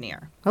chief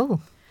engineer.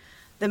 Oh.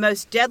 The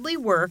most deadly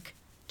work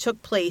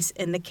took place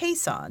in the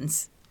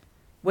caissons,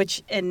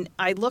 and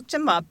I looked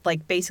them up,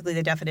 like basically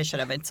the definition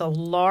of it. It's a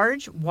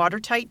large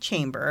watertight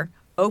chamber,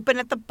 open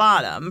at the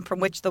bottom, from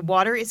which the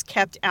water is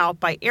kept out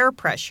by air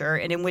pressure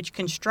and in which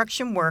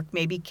construction work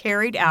may be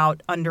carried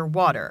out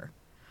underwater.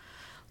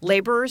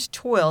 Laborers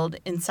toiled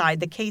inside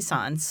the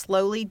caissons,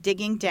 slowly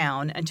digging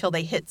down until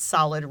they hit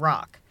solid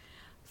rock.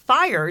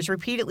 Fires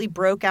repeatedly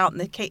broke out in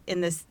the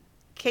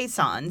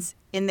caissons,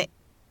 and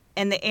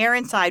the air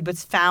inside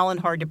was foul and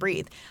hard to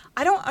breathe.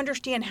 I don't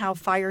understand how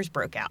fires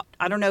broke out.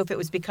 I don't know if it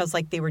was because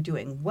like they were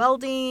doing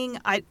welding.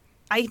 I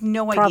have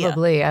no idea.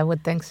 Probably, I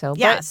would think so.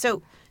 Yeah, but,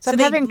 so I'm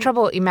having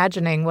trouble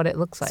imagining what it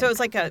looks like. So it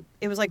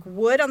was like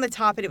wood on the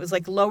top, and it was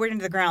like lowered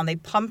into the ground. They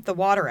pumped the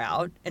water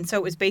out, and so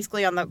it was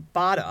basically on the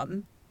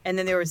bottom. And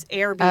then there was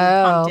air being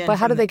pumped in. But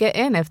how do they get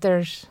in if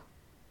there's...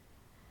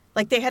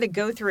 Like they had to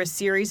go through a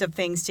series of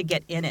things to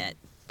get in it.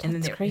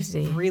 That's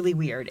crazy. It's really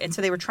weird. And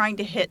so they were trying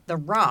to hit the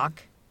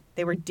rock.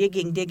 They were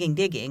digging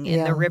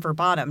in the river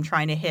bottom,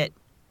 trying to hit,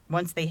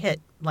 once they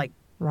hit like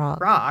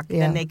rock,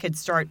 then they could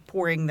start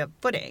pouring the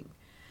footing.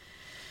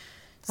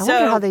 I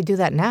wonder how they do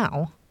that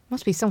now.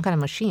 Must be some kind of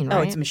machine, right?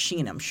 Oh, it's a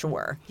machine, I'm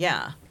sure.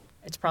 Yeah.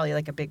 It's probably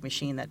like a big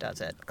machine that does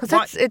it.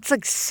 Because it's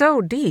like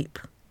so deep.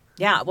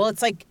 Yeah, well,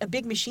 it's like a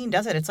big machine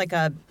does it. It's like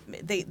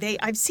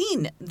I've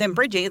seen them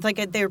bridging. It's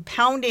like they're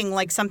pounding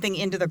like something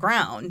into the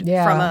ground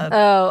from a.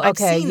 Oh, okay,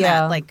 I've seen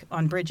that like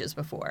on bridges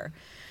before.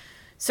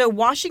 So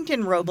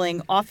Washington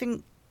Roebling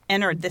often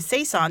entered the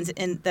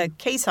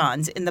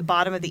caissons in the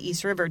bottom of the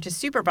East River to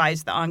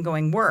supervise the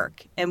ongoing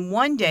work. And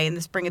one day in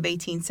the spring of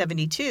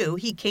 1872,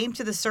 he came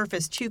to the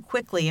surface too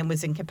quickly and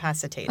was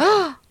incapacitated.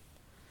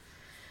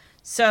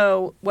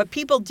 So what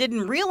people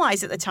didn't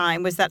realize at the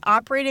time was that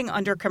operating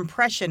under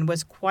compression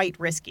was quite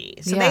risky.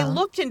 So they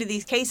looked into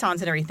these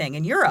caissons and everything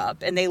in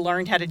Europe, and they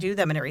learned how to do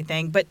them and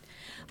everything. But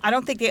I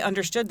don't think they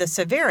understood the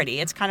severity.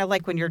 It's kind of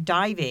like when you're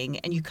diving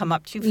and you come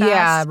up too fast.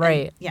 Yeah,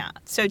 right.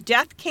 So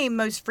death came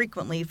most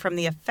frequently from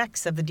the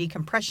effects of the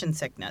decompression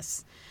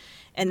sickness,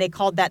 and they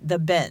called that the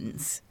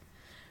bends.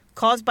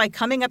 Caused by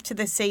coming up from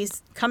the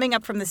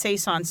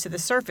caissons to the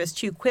surface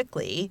too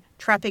quickly,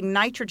 trapping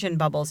nitrogen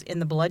bubbles in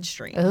the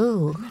bloodstream.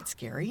 Oh, isn't that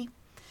scary?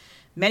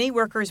 Many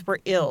workers were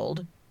ill.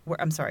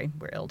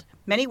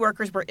 Many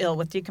workers were ill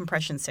with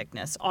decompression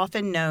sickness,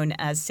 often known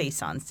as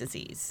Saison's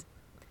disease.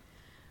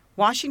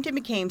 Washington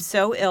became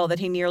so ill that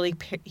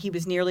he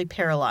was nearly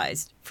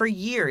paralyzed. For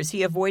years,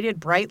 he avoided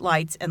bright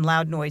lights and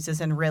loud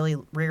noises and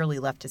rarely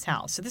left his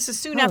house. So this is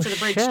soon after the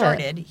bridge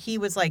started. He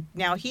was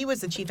he was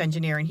the chief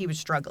engineer and he was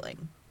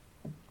struggling.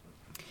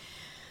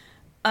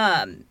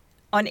 On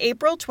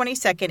April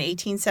 22nd,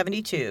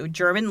 1872,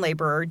 German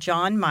laborer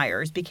John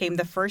Myers became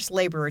the first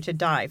laborer to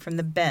die from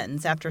the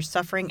bends after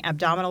suffering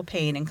abdominal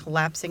pain and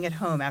collapsing at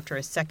home after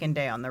a second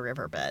day on the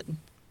riverbed.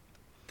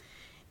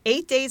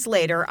 8 days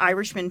later,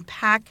 Irishman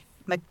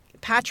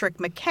Patrick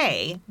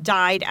Mackay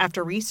died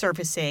after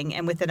resurfacing,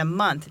 and within a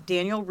month,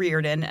 Daniel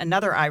Reardon,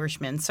 another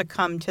Irishman,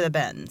 succumbed to the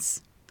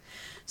bends.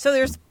 So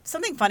there's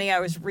something funny I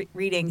was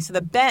reading. So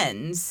the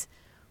bends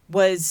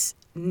was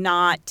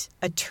not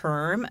a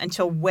term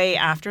until way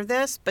after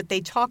this, but they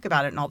talk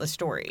about it in all the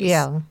stories.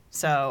 Yeah.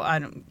 So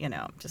I'm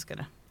just going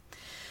to.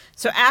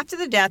 So after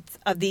the death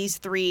of these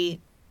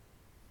three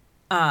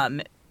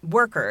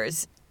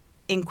workers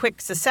in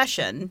quick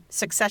succession,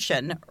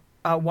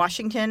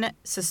 Washington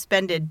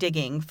suspended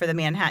digging for the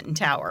Manhattan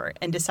Tower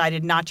and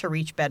decided not to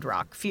reach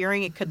bedrock,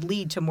 fearing it could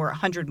lead to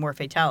 100 more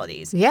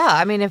fatalities. Yeah,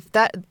 I mean, if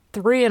that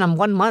 3 in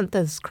 1 month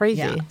is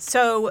crazy. Yeah.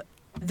 So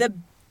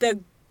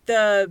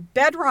the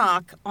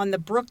bedrock on the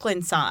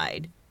Brooklyn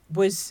side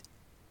was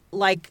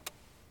like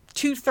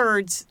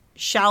 2/3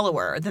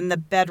 shallower than the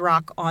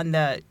bedrock on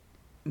the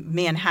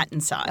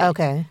Manhattan side.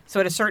 Okay. So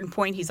at a certain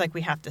point, he's like,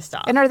 we have to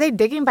stop. And are they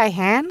digging by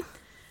hand?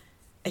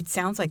 It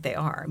sounds like they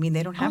are. I mean,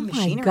 they don't have Oh my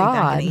machinery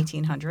back in the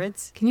God.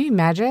 1800s. Can you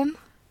imagine?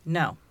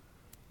 No.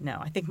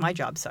 I think my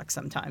job sucks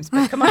sometimes,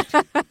 but come on.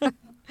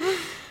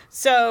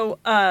 So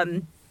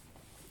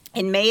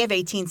in May of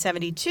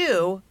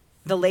 1872,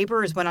 the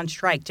laborers went on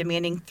strike,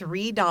 demanding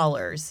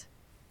 $3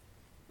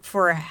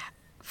 for a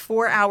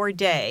 4-hour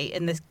day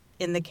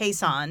in the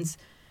caissons.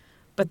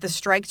 But the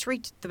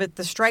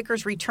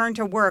strikers returned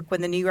to work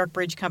when the New York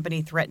Bridge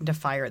Company threatened to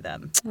fire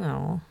them.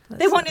 Oh,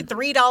 They wanted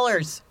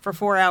 $3 for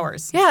 4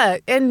 hours. Yeah,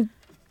 and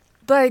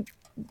like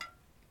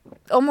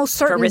almost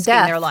certain for risking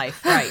death. their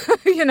life, right?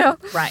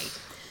 Right.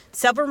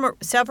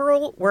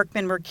 Several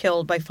workmen were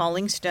killed by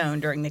falling stone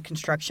during the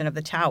construction of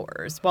the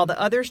towers, while the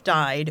others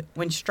died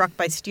when struck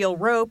by steel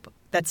rope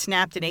that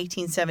snapped in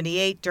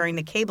 1878 during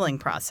the cabling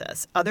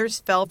process.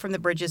 Others fell from the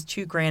bridge's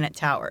 2 granite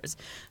towers.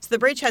 So the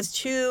bridge has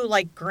 2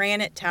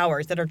 granite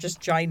towers that are just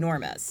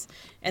ginormous,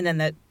 and then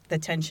the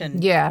tension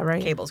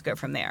cables go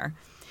from there.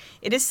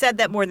 It is said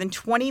that more than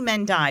 20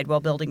 men died while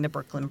building the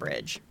Brooklyn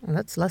Bridge. Well,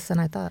 that's less than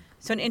I thought.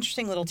 So an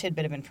interesting little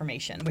tidbit of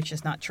information, which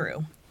is not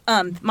true.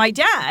 My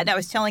dad, I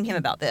was telling him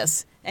about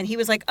this, and he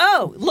was like,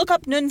 oh, look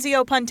up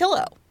Nunzio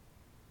Puntillo.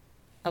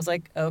 I was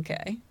like,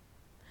 okay.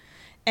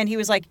 And he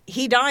was like,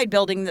 he died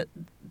building the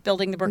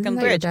Brooklyn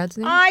Bridge. Your dad's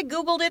name? I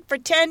Googled it for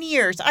 10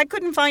 years. I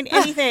couldn't find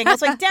anything. I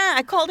was like, Dad,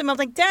 I called him. I was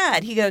like,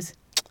 Dad. He goes,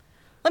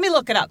 let me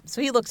look it up.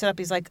 So he looks it up.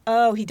 He's like,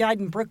 oh, he died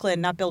in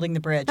Brooklyn, not building the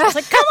bridge. I was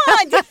like, come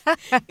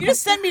on. You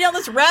just sent me down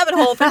this rabbit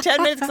hole for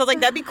 10 minutes. Because I was like,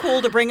 that'd be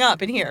cool to bring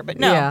up in here. But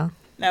no,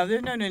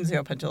 there's no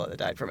Nunzio Puntillo that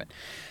died from it.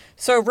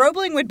 So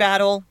Roebling would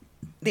battle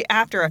the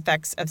after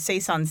effects of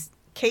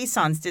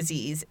Caisson's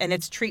disease and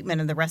its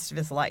treatment in the rest of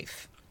his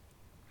life.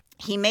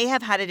 He may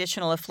have had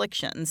additional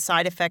afflictions,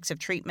 side effects of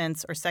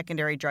treatments, or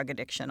secondary drug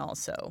addiction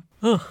also.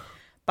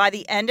 By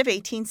the end of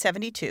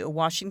 1872,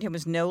 Washington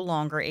was no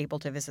longer able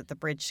to visit the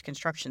bridge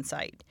construction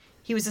site.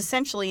 He was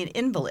essentially an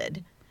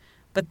invalid,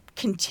 but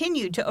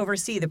continued to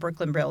oversee the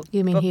Brooklyn Bridge.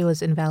 You mean he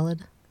was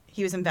invalid?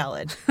 He was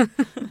invalid.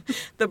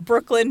 The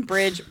Brooklyn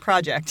Bridge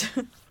project.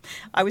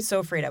 I was so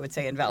afraid I would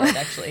say invalid,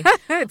 actually.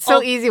 It's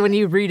so easy when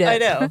you read it. I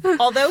know.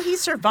 Although he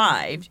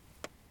survived,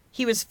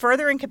 he was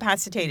further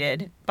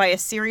incapacitated by a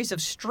series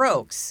of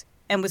strokes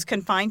and was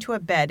confined to a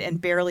bed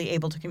and barely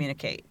able to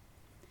communicate.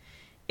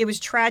 It was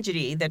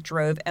tragedy that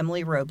drove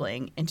Emily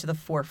Roebling into the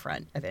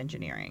forefront of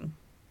engineering.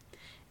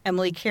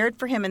 Emily cared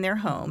for him in their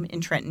home in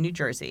Trenton, New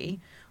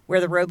Jersey,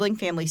 where the Roebling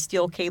family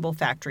steel cable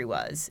factory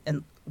was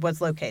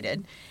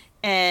located,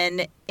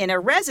 and in a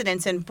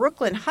residence in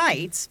Brooklyn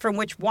Heights from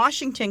which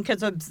Washington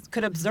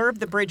could observe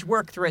the bridge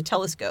work through a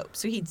telescope.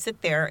 So he'd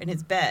sit there in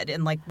his bed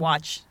and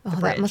watch the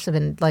bridge.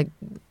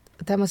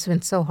 That must have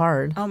been so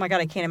hard. Oh my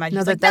God, I can't imagine.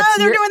 No, they're doing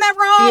that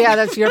wrong. Yeah,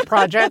 that's your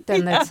project,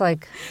 and it's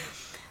like...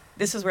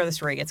 This is where the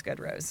story gets good,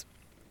 Rose.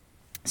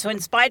 So in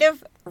spite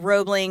of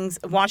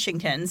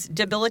Washington's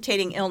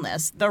debilitating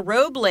illness, the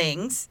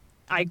Roeblings,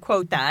 I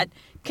quote that,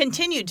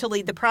 continued to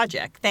lead the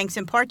project, thanks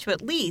in part to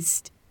at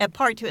least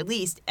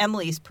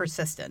Emily's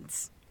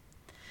persistence.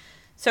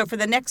 So for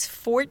the next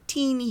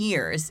 14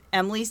 years,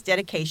 Emily's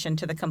dedication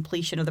to the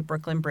completion of the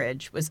Brooklyn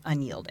Bridge was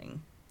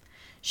unyielding.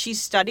 She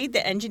studied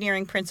the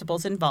engineering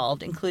principles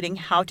involved, including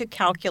how to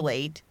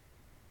calculate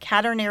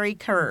catenary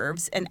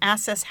curves and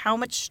assess how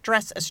much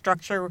stress a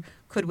structure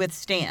could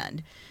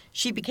withstand.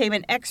 She became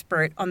an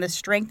expert on the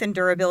strength and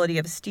durability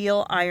of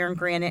steel, iron,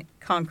 granite,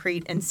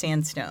 concrete, and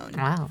sandstone.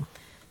 Wow.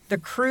 The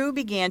crew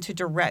began to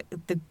go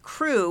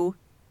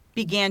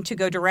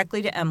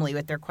directly to Emily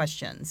with their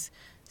questions.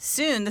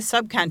 Soon, the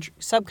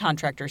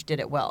subcontractors did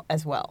it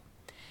as well.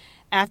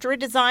 After a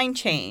design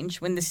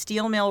change, when the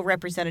steel mill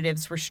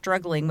representatives were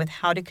struggling with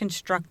how to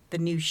construct the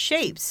new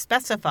shapes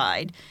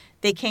specified,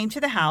 they came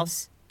to the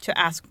house to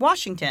ask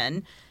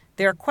Washington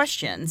their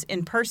questions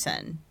in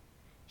person.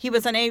 He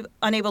was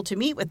unable to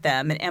meet with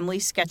them, and Emily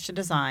sketched a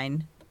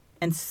design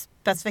and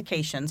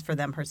specifications for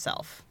them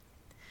herself.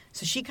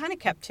 So she kind of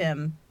kept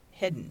him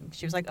hidden.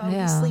 She was like,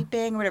 he's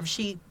sleeping or whatever.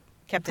 She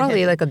kept it Probably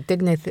hidden. like a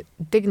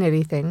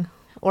dignity thing.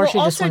 Or she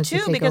just wanted to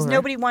take because over.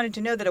 nobody wanted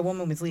to know that a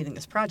woman was leading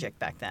this project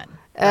back then.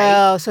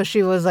 Right? Oh, so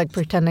she was like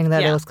pretending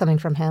that it was coming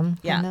from him.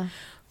 Yeah. Kinda.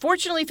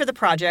 Fortunately for the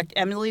project,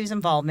 Emily's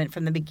involvement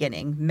from the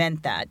beginning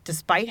meant that,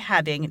 despite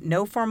having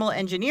no formal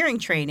engineering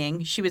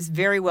training, she was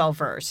very well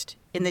versed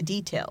in the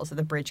details of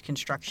the bridge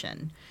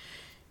construction.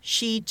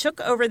 She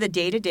took over the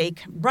day-to-day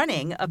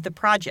running of the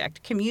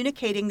project,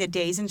 communicating the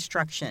day's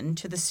instruction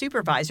to the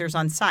supervisors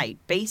on site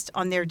based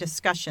on her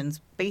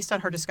discussions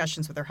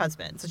with her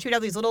husband. So she would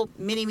have these little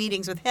mini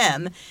meetings with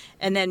him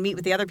and then meet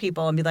with the other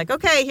people and be like,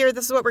 okay,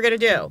 this is what we're going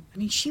to do. I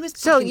mean, she was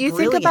So you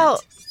brilliant. think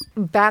about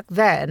back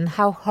then,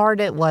 how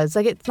hard it was.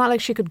 Like, it's not like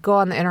she could go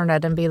on the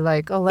internet and be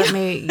like, oh, let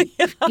me,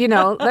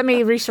 let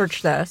me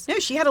research this. No,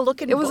 she had to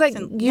look at It was like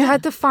you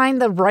had to find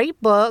the right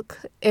book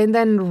and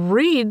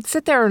then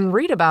sit there and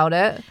read about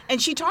it.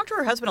 And she talked to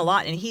her husband a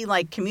lot, and he,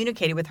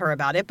 communicated with her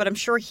about it, but I'm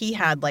sure he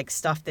had,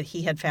 stuff that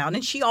he had found.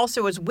 And she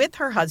also was with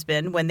her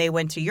husband when they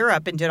went to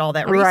Europe and did all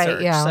that research.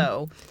 Right, yeah.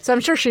 So I'm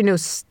sure she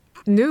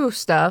knew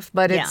stuff,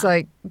 but it's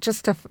like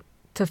just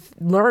to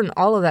learn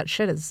all of that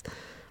shit is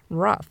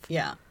rough.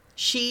 Yeah.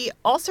 She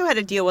also had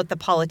to deal with the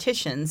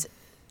politicians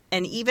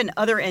and even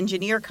other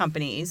engineer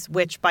companies,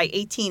 which by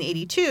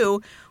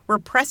 1882 were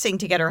pressing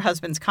to get her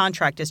husband's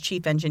contract as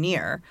chief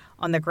engineer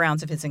on the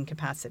grounds of his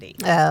incapacity.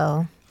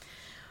 Oh.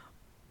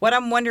 What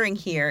I'm wondering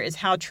here is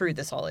how true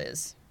this all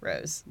is,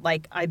 Rose.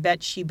 I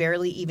bet she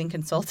barely even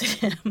consulted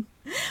him.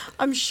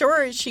 I'm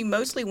sure she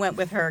mostly went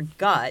with her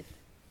gut,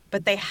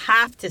 but they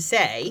have to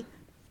say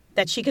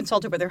that she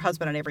consulted with her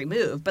husband on every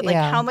move. But,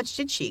 how much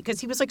did she?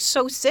 Because he was,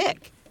 so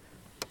sick.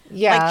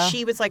 Yeah.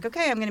 She was like,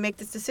 okay, I'm going to make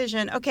this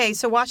decision. Okay,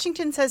 so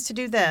Washington says to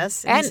do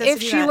this. And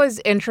if she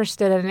was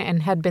interested in it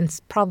and had been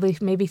probably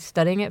maybe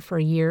studying it for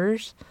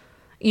years,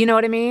 you know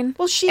what I mean?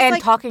 Well, she's and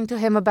talking to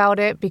him about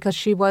it because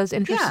she was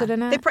interested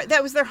in it.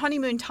 That was their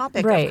honeymoon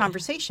topic of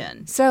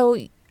conversation. So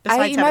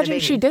I imagine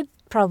she did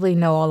probably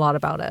know a lot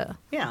about it.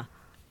 Yeah,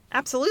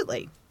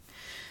 absolutely.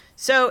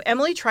 So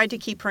Emily tried to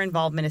keep her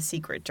involvement a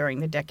secret during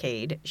the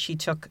decade she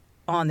took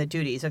on the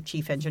duties of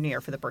chief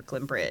engineer for the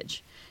Brooklyn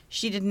Bridge.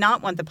 She did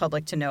not want the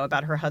public to know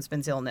about her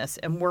husband's illness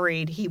and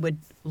worried he would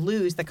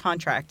lose the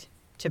contract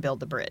to build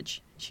the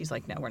bridge. She's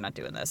like, no, we're not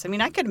doing this. I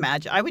mean, I could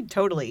imagine. I would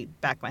totally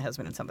back my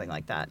husband in something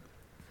like that.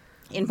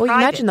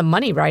 Imagine the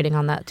money riding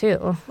on that,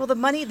 too. Well, the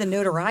money, the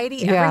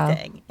notoriety,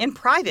 everything. In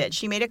private,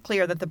 she made it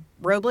clear that the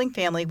Roebling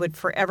family would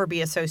forever be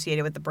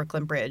associated with the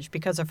Brooklyn Bridge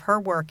because of her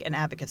work and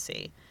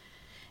advocacy.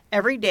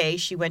 Every day,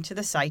 she went to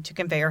the site to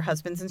convey her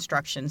husband's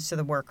instructions to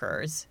the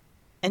workers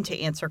and to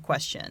answer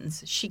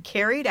questions. She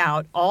carried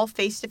out all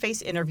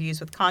face-to-face interviews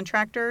with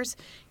contractors,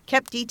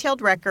 kept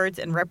detailed records,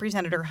 and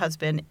represented her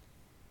husband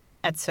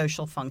at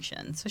social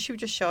functions. So she would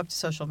just show up to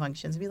social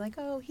functions and be like,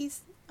 oh,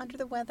 he's under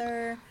the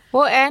weather.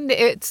 Well, and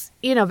it's,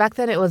 back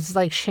then it was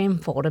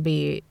shameful to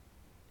be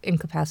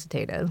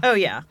incapacitated. Oh,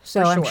 yeah.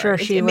 So I'm sure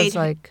it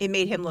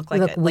made him look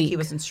like he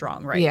wasn't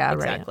strong, right? Yeah,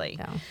 exactly.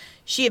 Right. Yeah.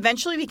 She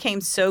eventually became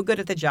so good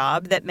at the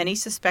job that many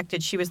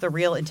suspected she was the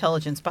real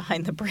intelligence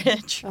behind the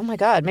bridge. Oh, my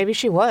God. Maybe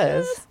she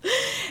was.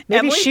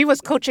 Maybe she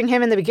was coaching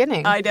him in the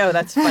beginning. I know.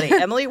 That's funny.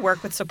 Emily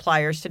worked with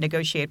suppliers to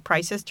negotiate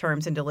prices,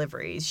 terms, and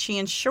deliveries. She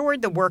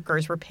ensured the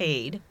workers were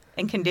paid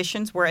and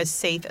conditions were as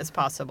safe as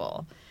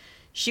possible.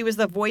 She was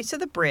the voice of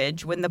the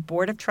bridge when the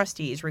Board of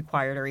Trustees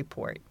required a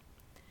report.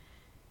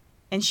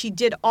 And she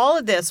did all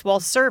of this while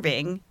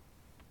serving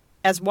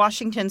as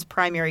Washington's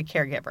primary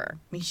caregiver. I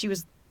mean, she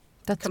was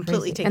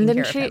completely taking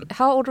care of him.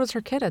 How old was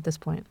her kid at this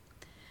point?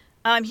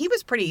 He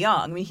was pretty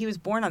young. I mean, he was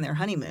born on their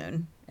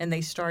honeymoon, and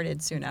they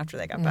started soon after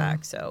they got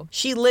back. So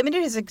she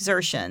limited his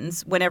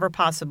exertions whenever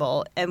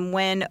possible, and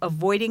when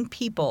avoiding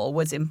people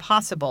was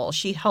impossible,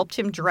 she helped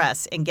him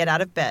dress and get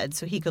out of bed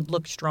so he could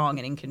look strong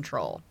and in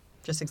control.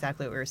 Just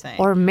exactly what we were saying.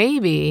 Or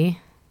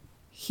maybe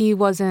he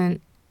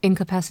wasn't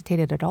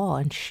incapacitated at all,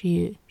 and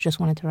she just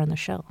wanted to run the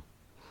show.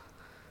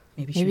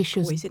 Maybe she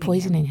was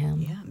poisoning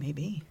him. Yeah,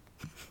 maybe.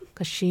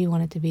 Because she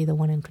wanted to be the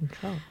one in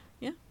control.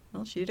 Yeah,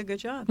 well, she did a good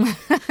job.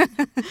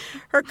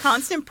 Her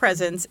constant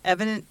presence,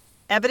 evident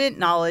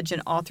knowledge,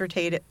 and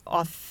authoritative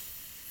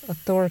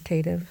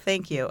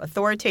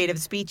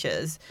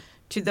speeches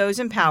to those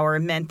in power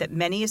meant that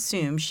many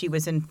assumed she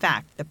was in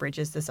fact the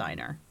bridge's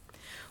designer.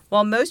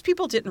 While most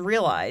people didn't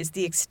realize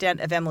the extent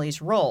of Emily's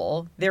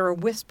role, there were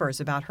whispers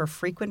about her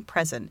frequent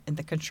presence in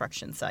the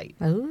construction site.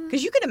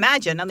 Because you can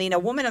imagine, I mean, a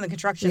woman on the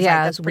construction site,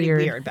 that's pretty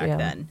weird back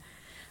then.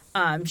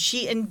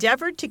 She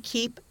endeavored to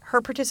keep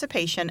her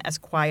participation as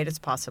quiet as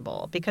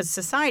possible because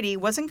society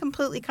wasn't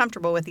completely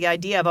comfortable with the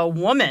idea of a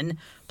woman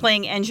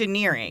playing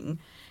engineering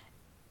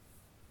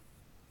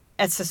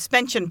a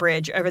suspension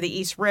bridge over the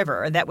East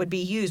River that would be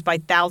used by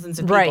thousands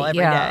of people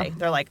every day.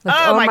 They're like,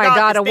 oh my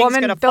God, this thing's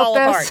going to fall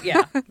apart.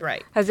 Yeah,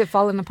 right. Has it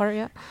fallen apart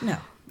yet? No,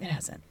 it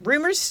hasn't.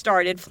 Rumors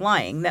started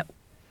flying that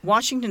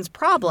Washington's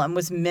problem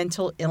was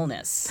mental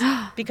illness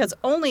because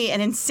only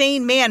an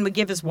insane man would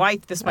give his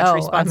wife this much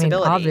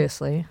responsibility. I mean,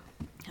 obviously.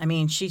 I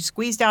mean, she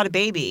squeezed out a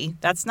baby.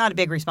 That's not a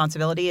big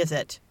responsibility, is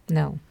it?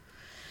 No.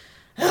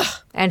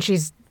 And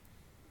she's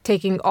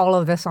taking all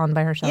of this on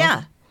by herself.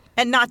 Yeah.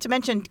 And not to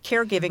mention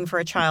caregiving for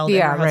a child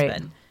and her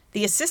husband. Right.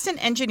 The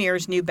assistant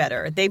engineers knew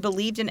better. They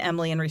believed in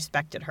Emily and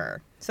respected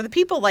her. So the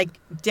people like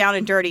down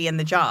and dirty in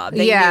the job,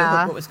 they knew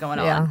what was going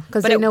on. Yeah,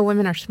 because they know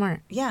women are smart.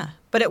 Yeah.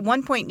 But at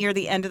one point near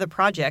the end of the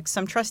project,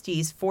 some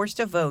trustees forced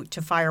a vote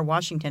to fire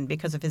Washington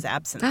because of his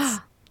absence.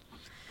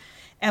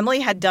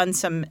 Emily had done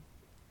some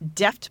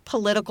deft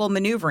political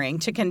maneuvering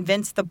to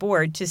convince the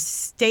board to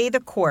stay the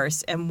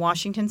course, and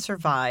Washington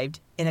survived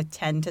in a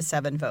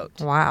 10-7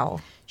 vote. Wow.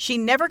 She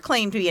never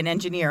claimed to be an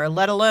engineer,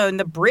 let alone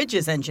the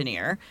bridge's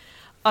engineer.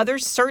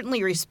 Others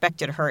certainly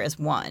respected her as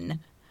one,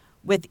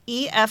 with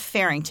E.F.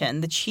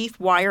 Farrington, the chief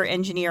wire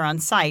engineer on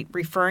site,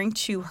 referring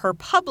to her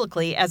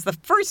publicly as the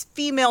first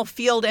female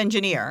field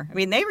engineer. I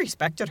mean, they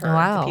respected her.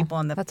 Wow. The people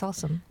on the, that's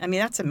awesome. I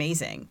mean, that's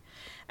amazing.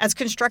 As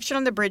construction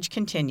on the bridge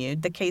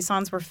continued, the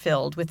caissons were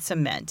filled with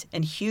cement,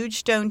 and huge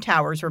stone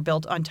towers were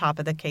built on top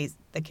of the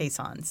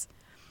caissons.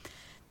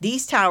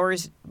 These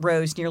towers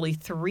rose nearly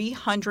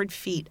 300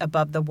 feet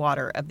above the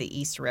water of the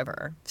East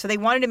River. So they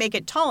wanted to make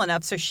it tall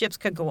enough so ships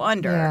could go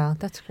under. Yeah,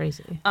 that's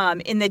crazy.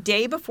 In the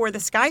day before the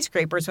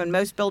skyscrapers, when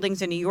most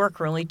buildings in New York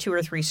were only 2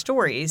 or 3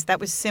 stories, that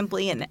was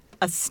simply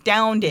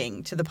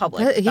astounding to the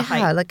public.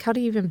 Like how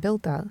do you even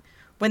build that?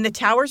 When the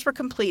towers were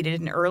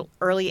completed in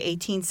early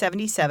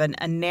 1877,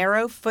 a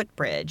narrow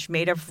footbridge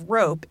made of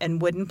rope and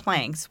wooden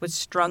planks was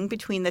strung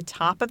between the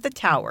top of the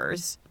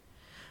towers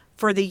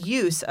for the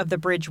use of the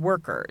bridge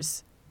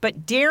workers.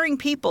 But daring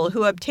people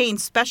who obtained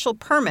special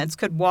permits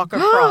could walk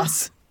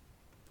across.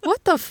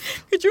 What the?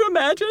 Could you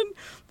imagine?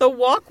 The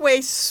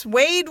walkway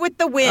swayed with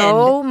the wind.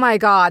 Oh, my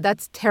God.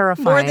 That's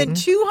terrifying. More than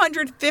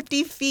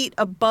 250 feet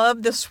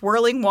above the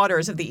swirling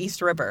waters of the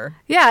East River.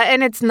 Yeah,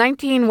 and it's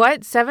 70?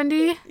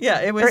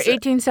 Yeah, it was. Or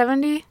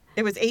 1870?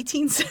 It was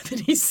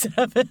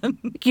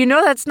 1877. You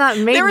know that's not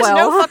made There was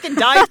well. no fucking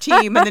dive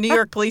team in the New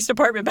York Police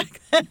Department back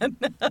then.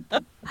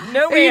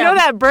 No way. You know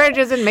that bridge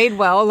isn't made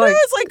well. Like, it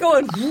was like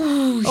going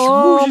whoosh,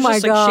 oh whoosh, my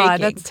just God, like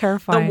shaking. that's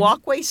terrifying. The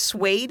walkway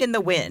swayed in the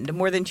wind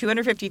more than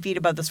 250 feet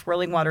above the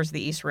swirling waters of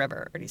the East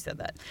River. I already said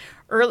that.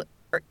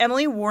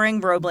 Emily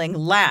Waring Roebling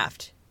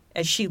laughed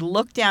as she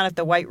looked down at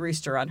the white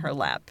rooster on her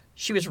lap.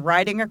 She was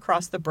riding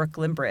across the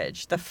Brooklyn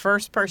Bridge, the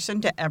first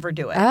person to ever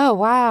do it. Oh,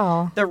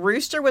 wow. The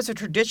rooster was a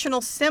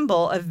traditional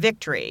symbol of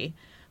victory,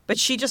 but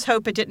she just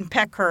hoped it didn't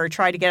peck her or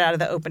try to get out of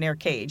the open air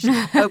carriage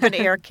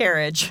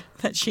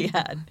that she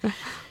had.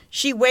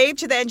 She waved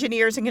to the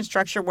engineers and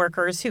construction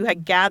workers who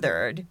had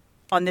gathered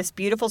on this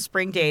beautiful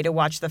spring day to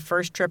watch the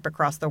first trip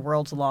across the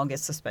world's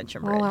longest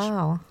suspension bridge. Oh,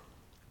 wow.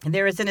 And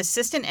there was an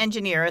assistant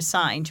engineer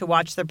assigned to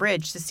watch the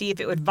bridge to see if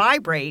it would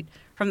vibrate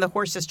from the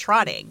horses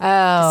trotting,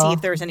 to see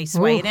if there was any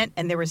sway in it,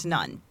 and there was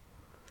none.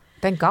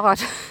 Thank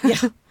God. Yeah.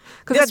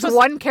 Because that's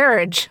one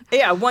carriage.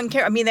 Yeah, one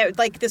carriage. I mean,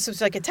 this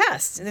was like a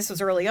test, and this was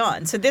early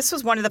on. So this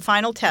was one of the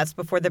final tests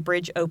before the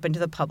bridge opened to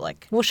the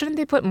public. Well, shouldn't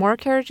they put more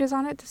carriages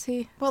on it to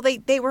see? Well,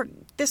 they were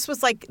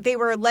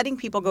letting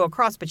people go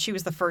across, but she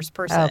was the first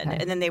person. Okay.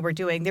 And then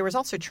there was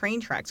also train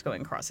tracks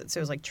going across it. So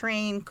it was like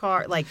train,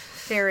 car, like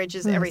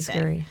carriages, everything.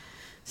 Scary.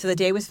 So the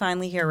day was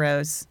finally here,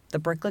 Rose. The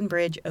Brooklyn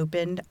Bridge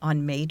opened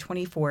on May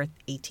 24th,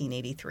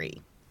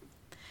 1883.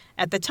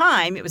 At the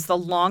time, it was the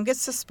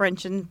longest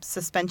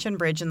suspension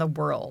bridge in the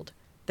world.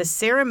 The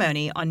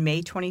ceremony on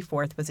May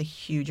 24th was a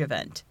huge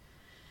event.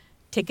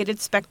 Ticketed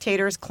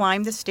spectators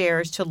climbed the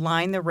stairs to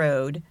line the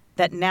road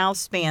that now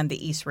spanned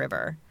the East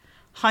River.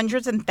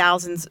 Hundreds and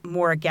thousands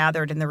more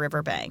gathered in the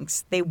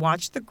riverbanks. They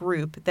watched the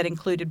group that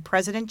included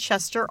President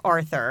Chester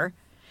Arthur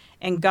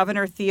and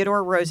Governor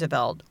Theodore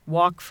Roosevelt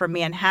walk from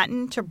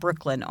Manhattan to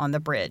Brooklyn on the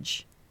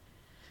bridge.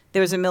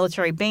 There was a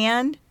military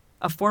band,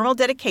 a formal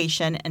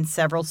dedication, and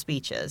several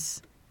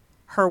speeches.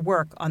 Her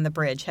work on the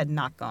bridge had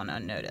not gone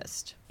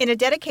unnoticed. In a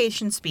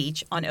dedication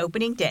speech on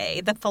opening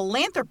day, the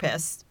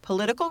philanthropist,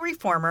 political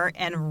reformer,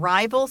 and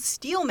rival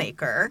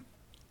steelmaker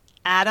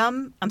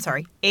Abram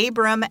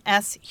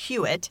S.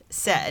 Hewitt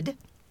said,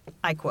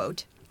 I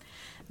quote,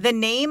 the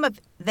name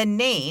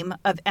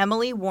of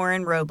Emily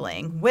Warren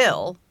Roebling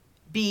will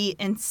be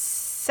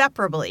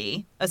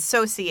inseparably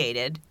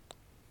associated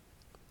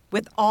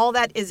with all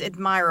that is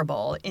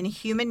admirable in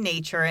human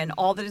nature and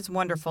all that is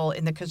wonderful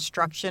in the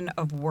construction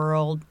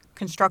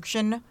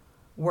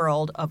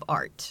world of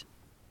art.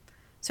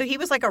 So he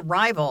was like a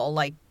rival,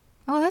 like,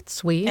 Oh, that's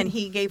sweet. and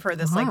he gave her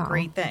this like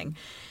great thing.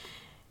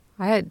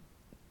 I had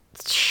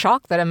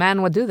shocked that a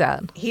man would do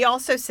that. He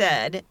also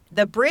said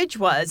the bridge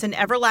was an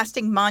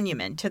everlasting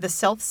monument to the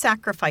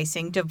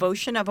self-sacrificing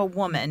devotion of a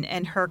woman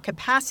and her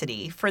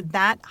capacity for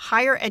that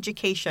higher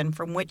education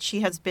from which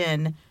she has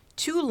been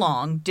too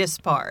long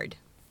disbarred.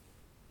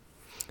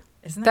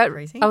 Isn't that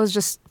crazy? I was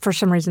just, for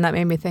some reason, that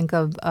made me think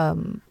of,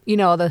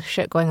 all the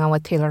shit going on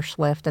with Taylor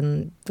Swift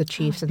and the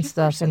Chiefs and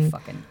stuff. So and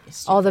fucking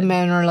all the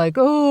men are like,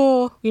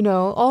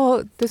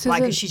 this is why?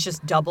 Because she's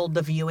just doubled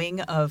the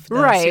viewing of the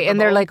right. Super And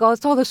they're Bowl? like,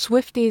 it's all the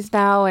Swifties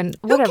now and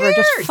whatever. Who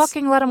Just cares?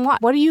 fucking let them watch.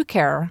 What do you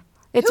care?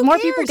 It's Who more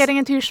people cares? getting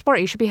into your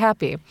sport. You should be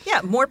happy.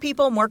 Yeah, more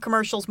people, more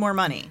commercials, more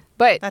money.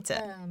 But That's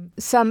it.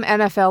 some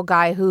NFL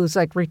guy who's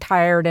like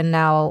retired and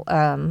now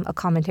a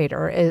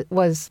commentator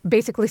was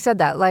basically said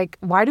that, like,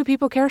 why do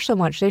people care so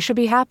much? They should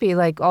be happy.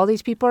 Like, all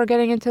these people are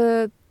getting into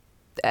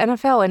the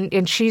NFL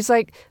and she's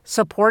like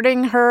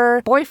supporting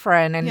her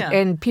boyfriend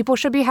and people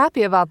should be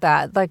happy about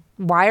that. Like,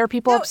 why are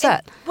people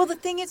upset? Well, the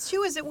thing is,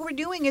 too, is that what we're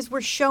doing is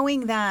we're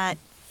showing that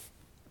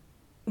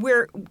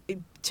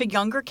to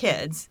younger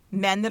kids,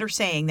 men that are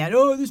saying that,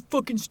 this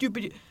fucking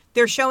stupid.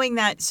 They're showing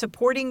that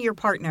supporting your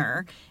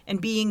partner and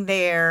being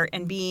there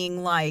and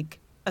being like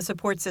a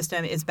support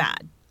system is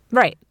bad.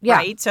 Right. Yeah.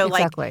 Right. So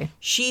exactly. like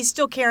she's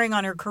still carrying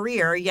on her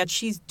career, yet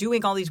she's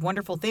doing all these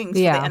wonderful things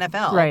for the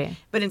NFL. Right.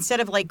 But instead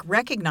of like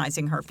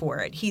recognizing her for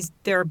it,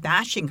 they're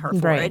bashing her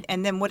for it.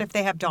 And then what if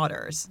they have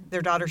daughters?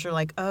 Their daughters are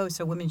like, oh,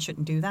 so women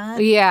shouldn't do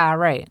that? Yeah,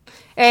 right.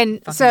 And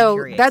Fucking so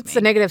infuriates that's me.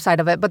 the negative side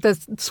of it. But the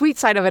sweet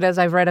side of it is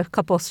I've read a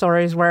couple of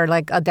stories where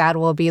like a dad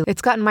will be,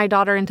 it's gotten my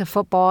daughter into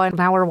football and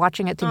now we're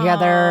watching it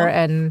together. Aww.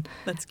 And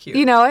That's cute.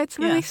 it's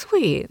really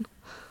sweet.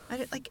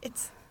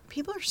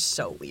 People are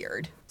so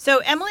weird. So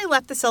Emily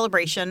left the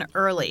celebration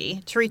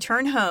early to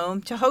return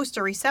home to host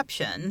a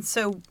reception.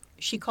 So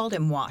she called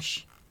him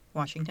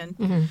Washington.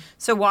 Mm-hmm.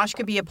 So Wash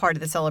could be a part of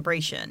the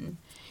celebration.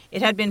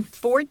 It had been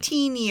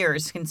 14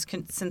 years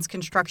since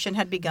construction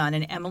had begun,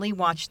 and Emily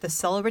watched the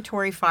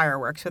celebratory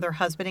fireworks with her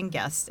husband and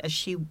guests as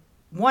she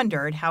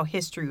wondered how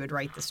history would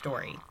write the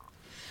story.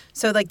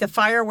 So, like, the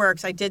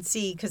fireworks, I did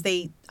see, because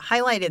they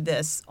highlighted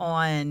this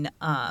on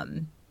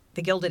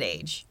The Gilded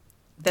Age.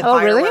 The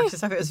fireworks really? and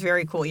stuff. It was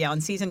very cool. Yeah, on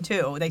season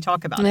 2, they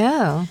talk about it.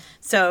 Yeah.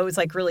 So it was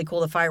like really cool.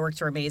 The fireworks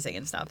were amazing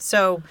and stuff.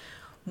 So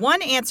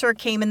one answer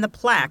came in the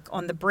plaque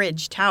on the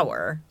bridge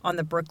tower on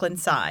the Brooklyn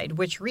side,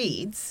 which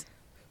reads,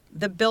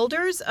 the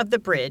builders of the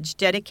bridge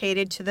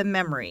dedicated to the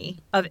memory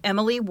of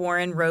Emily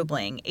Warren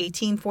Roebling,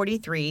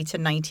 1843 to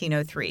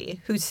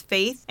 1903, whose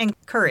faith and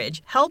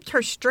courage helped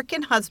her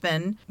stricken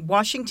husband,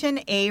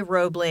 Washington A.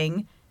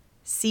 Roebling,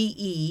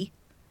 C.E.,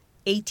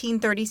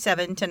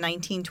 1837 to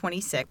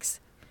 1926,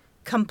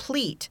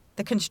 complete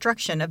the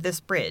construction of this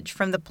bridge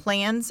from the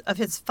plans of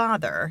his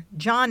father,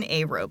 John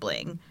A.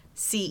 Roebling,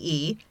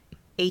 C.E.,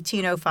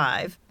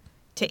 1805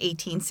 to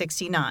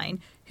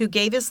 1869, who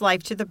gave his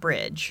life to the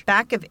bridge.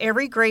 Back of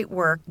every great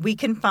work, we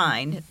can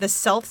find the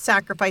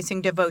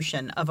self-sacrificing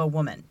devotion of a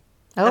woman.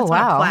 Oh, That's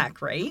wow. on a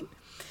plaque, right?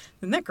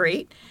 Isn't that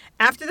great?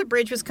 After the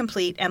bridge was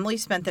complete, Emily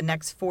spent the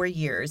next 4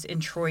 years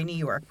in Troy, New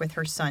York with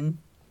her son,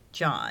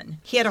 John.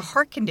 He had a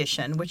heart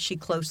condition, which she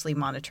closely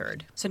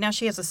monitored. So now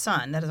she has a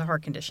son that has a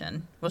heart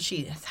condition. Well,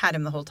 she has had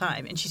him the whole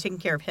time, and she's taking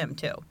care of him,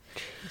 too.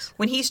 Jeez.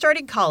 When he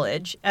started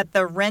college at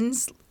the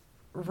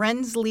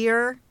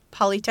Rensselaer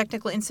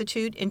Polytechnical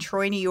Institute in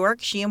Troy, New York,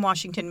 she and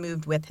Washington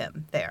moved with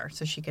him there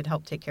so she could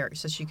help take care of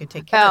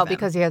him. Oh,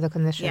 because he had the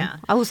condition. Yeah.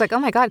 I was like, oh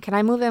my God, can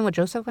I move in with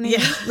Joseph when he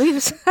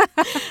leaves?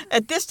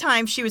 At this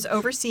time, she was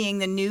overseeing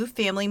the new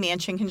family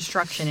mansion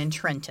construction in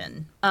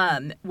Trenton.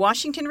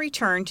 Washington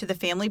returned to the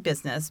family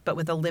business, but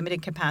with a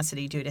limited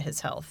capacity due to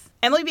his health.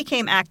 Emily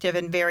became active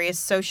in various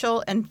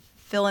social and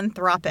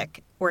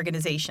philanthropic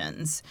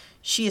organizations.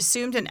 She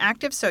assumed an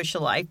active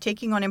social life,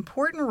 taking on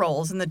important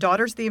roles in the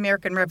Daughters of the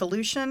American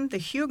Revolution, the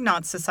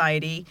Huguenot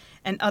Society,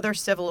 and other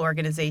civil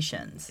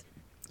organizations.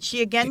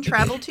 She again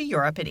traveled to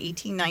Europe in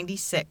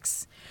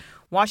 1896.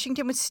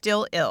 Washington was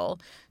still ill,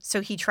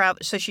 so she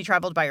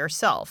traveled by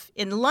herself.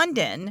 In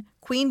London,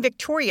 Queen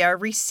Victoria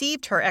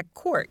received her at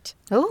court.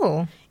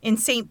 Oh. In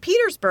St.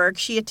 Petersburg,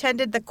 she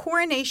attended the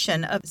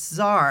coronation of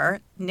Tsar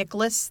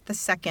Nicholas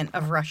II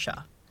of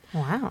Russia.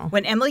 Wow.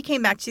 When Emily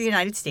came back to the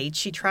United States,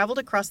 she traveled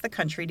across the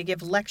country to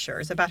give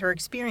lectures about her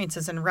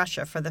experiences in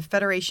Russia for the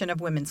Federation of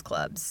Women's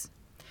Clubs.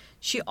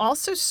 She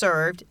also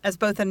served as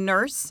both a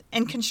nurse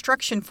and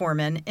construction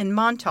foreman in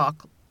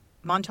Montauk.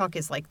 Montauk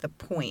is like the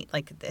point,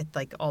 like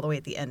all the way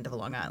at the end of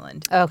Long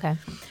Island. Okay.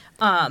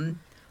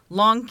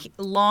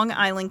 Long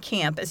Island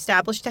camp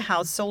established to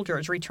house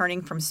soldiers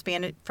returning from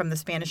the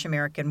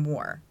Spanish-American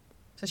War.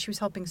 So she was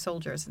helping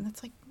soldiers. And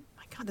that's like,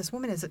 my God, this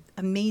woman is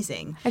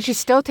amazing. And she's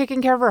still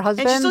taking care of her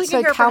husband? And she's still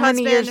taking care of her how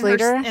husband. many years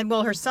later?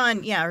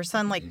 Her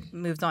son like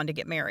moved on to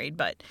get married.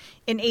 But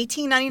in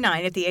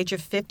 1899, at the age of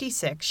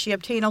 56, she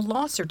obtained a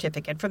law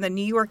certificate from the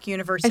New York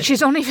University. And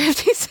she's only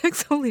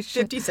 56? Holy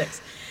shit.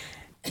 56.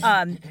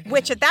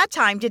 Which at that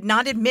time did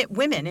not admit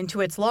women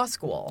into its law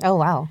school. Oh,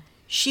 wow.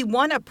 She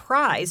won a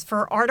prize for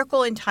her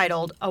article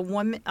entitled A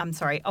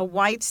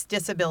Wife's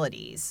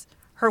Disabilities.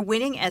 Her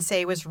winning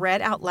essay was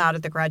read out loud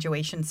at the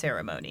graduation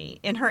ceremony.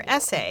 In her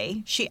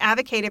essay, she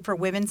advocated for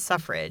women's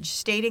suffrage,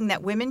 stating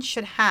that women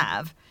should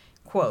have,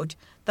 quote,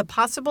 the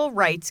possible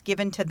rights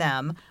given to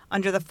them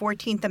under the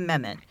 14th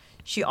Amendment.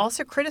 She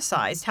also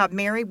criticized how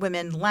married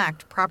women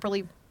lacked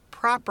property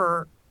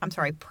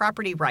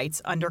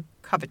rights under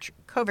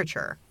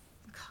coverture.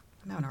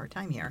 I'm having a hard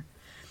time here.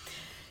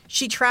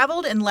 She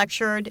traveled and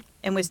lectured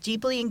and was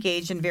deeply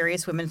engaged in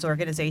various women's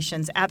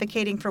organizations,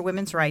 advocating for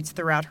women's rights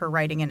throughout her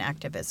writing and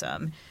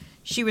activism.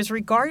 She was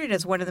regarded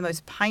as one of the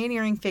most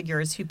pioneering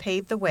figures who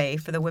paved the way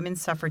for the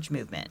women's suffrage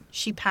movement.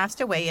 She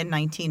passed away in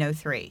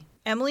 1903.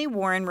 Emily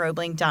Warren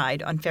Roebling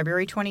died on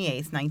February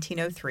 28,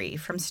 1903,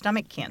 from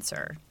stomach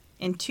cancer.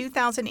 In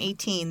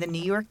 2018, the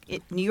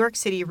New York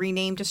City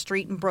renamed a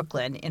street in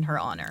Brooklyn in her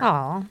honor.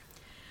 Aw.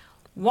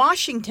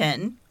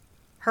 Washington,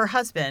 her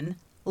husband,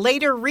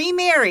 later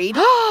remarried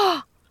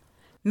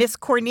Miss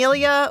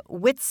Cornelia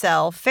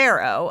Whitsell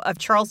Farrow of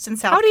Charleston,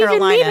 South Carolina. How do you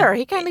even meet her?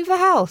 He can't leave the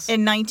house.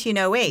 In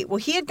 1908. Well,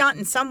 he had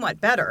gotten somewhat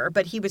better,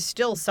 but he was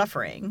still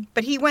suffering.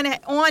 But he went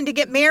on to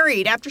get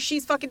married after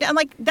she's fucking dead. I'm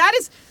like,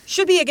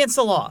 should be against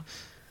the law.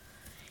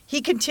 He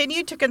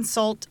continued to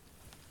consult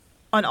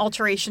on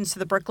alterations to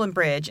the Brooklyn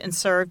Bridge and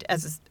served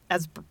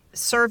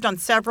on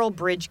several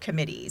bridge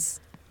committees.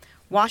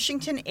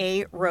 Washington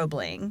A.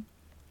 Roebling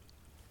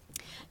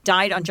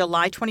died on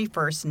July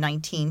 21st,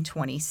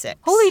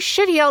 1926. Holy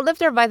shit, he outlived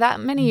her by that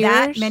many years?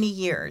 That many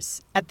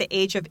years, at the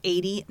age of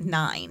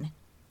 89.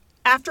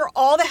 After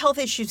all the health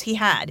issues he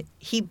had,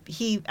 he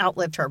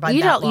outlived her by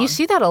that long. You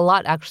see that a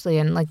lot, actually,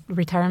 in like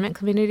retirement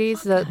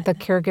communities. The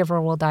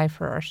caregiver will die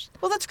first.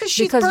 Well, that's because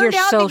she's because burned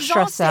you're out so and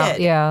exhausted. stressed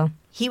out. Yeah.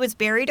 He was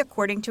buried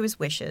according to his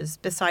wishes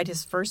beside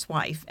his first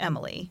wife,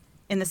 Emily,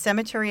 in the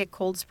cemetery at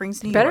Cold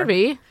Springs, New York. Better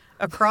be.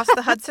 Across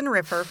the Hudson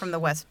River from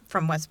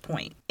West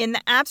Point. In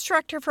the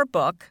abstract of her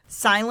book,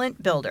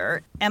 Silent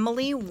Builder,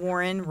 Emily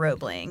Warren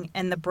Roebling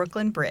and the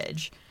Brooklyn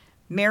Bridge,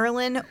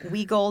 Marilyn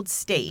Weigold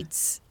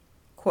states,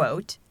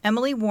 quote,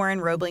 Emily Warren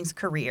Roebling's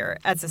career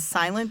as a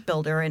silent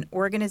builder and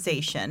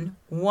organization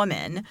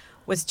woman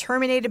was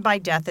terminated by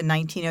death in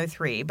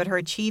 1903, but her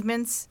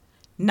achievements,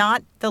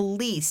 not the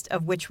least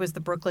of which was the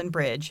Brooklyn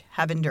Bridge,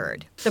 have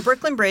endured. The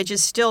Brooklyn Bridge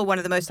is still one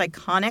of the most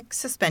iconic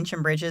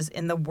suspension bridges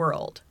in the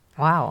world.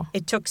 Wow.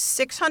 It took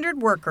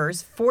 600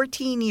 workers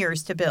 14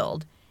 years to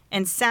build,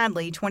 and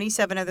sadly,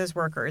 27 of those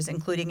workers,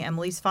 including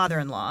Emily's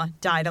father-in-law,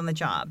 died on the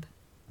job.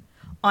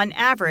 On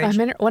average,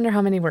 I wonder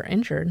how many were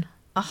injured.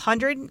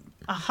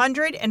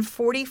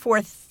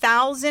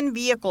 144,000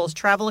 vehicles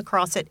travel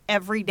across it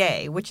every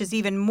day, which is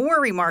even more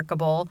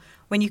remarkable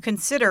when you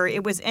consider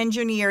it was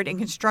engineered and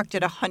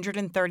constructed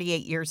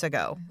 138 years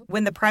ago,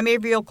 when the primary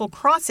vehicle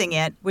crossing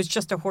it was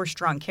just a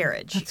horse-drawn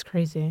carriage. That's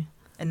crazy.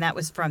 And that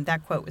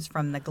quote was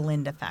from the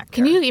Glinda Factor.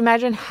 Can you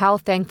imagine how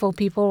thankful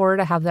people were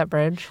to have that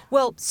bridge?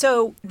 Well,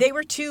 so they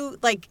were two,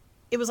 like,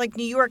 it was like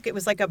New York,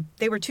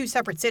 they were two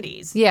separate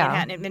cities. Yeah.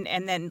 Manhattan,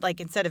 and then, like,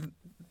 instead of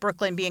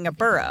Brooklyn being a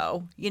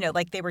borough,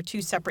 like they were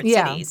two separate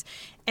cities.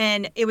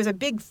 And it was a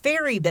big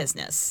ferry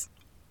business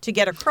to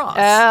get across,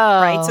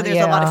 right? So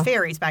there's a lot of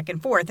ferries back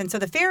and forth. And so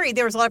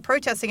there was a lot of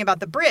protesting about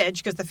the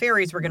bridge because the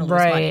ferries were going to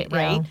lose money,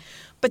 right? Yeah.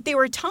 But there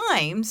were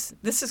times,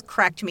 this has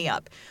cracked me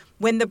up,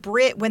 when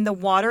the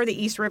water,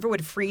 the East River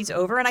would freeze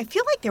over, and I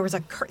feel like there's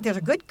a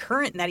good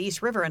current in that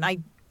East River, and I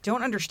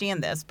don't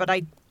understand this, but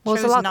I Well,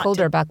 chose it's a lot not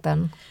colder to, back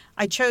then.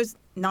 I chose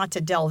not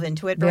to delve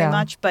into it very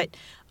much, but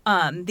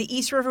the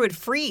East River would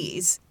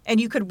freeze,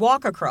 and you could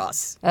walk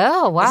across.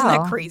 Oh, wow. Isn't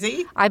that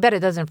crazy? I bet it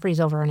doesn't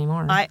freeze over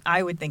anymore.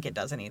 I would think it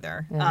doesn't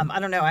either. Yeah. I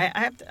don't know.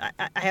 I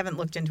haven't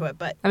looked into it,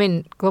 but I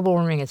mean, global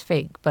warming is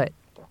fake, but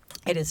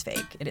it is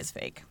fake. It is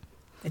fake.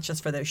 It's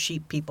just for those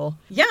sheep people.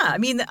 Yeah, I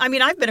mean,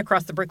 I've been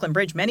across the Brooklyn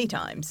Bridge many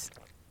times.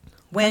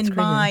 When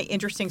my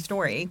interesting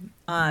story,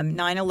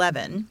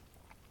 9/11,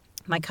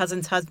 my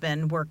cousin's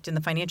husband worked in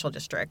the financial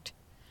district,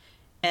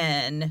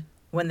 and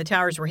when the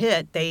towers were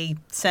hit, they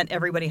sent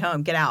everybody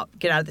home. Get out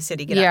of the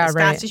city, get out as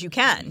fast as you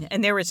can.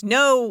 And there was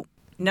none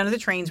of the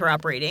trains were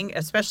operating,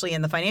 especially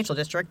in the financial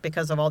district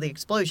because of all the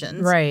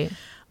explosions. Right.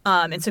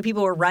 And so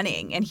people were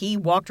running, and he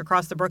walked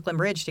across the Brooklyn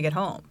Bridge to get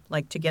home,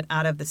 like to get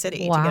out of the city,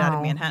 to get out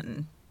of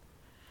Manhattan.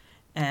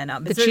 And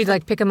did she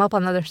pick him up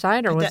on the other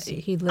side, or was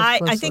he lived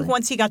closely? I think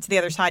once he got to the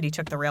other side, he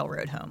took the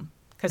railroad home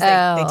because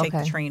they take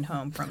the train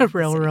home from the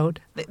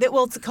railroad.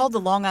 Well, it's called the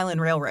Long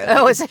Island Railroad.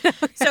 Oh, is it?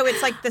 So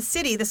it's like the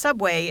city. The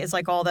subway is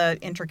like all the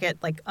intricate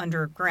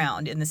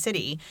underground in the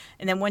city,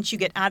 and then once you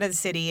get out of the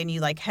city and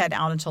you head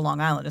out into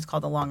Long Island, it's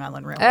called the Long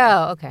Island Railroad.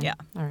 Oh, okay. Yeah.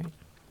 All right.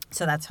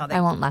 So that's how they.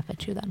 I won't laugh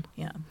at you then.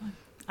 Yeah,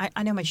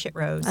 I know my shit,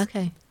 Rose.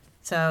 Okay.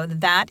 So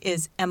that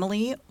is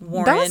Emily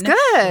Warren That was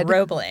good.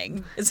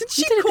 Roebling. Isn't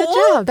she You did a cool?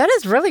 good job. That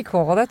is really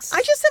cool. That's.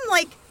 I just am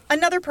like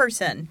another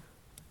person.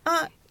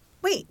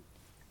 Wait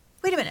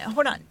a minute.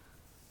 Hold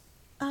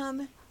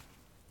on.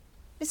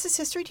 Mrs.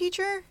 History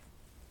teacher?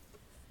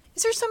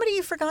 Is there somebody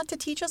you forgot to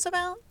teach us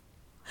about?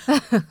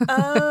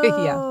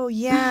 Oh,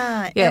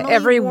 yeah. Yeah, Emily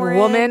every Warren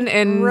woman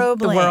in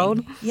Roebling. the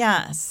world.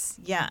 Yes.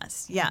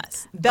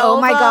 Belva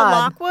Oh, my God.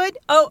 Lockwood.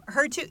 Oh,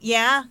 her too.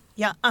 Yeah.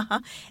 Uh-huh.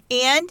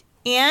 And,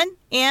 yeah.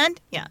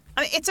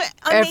 I mean, it's amazing.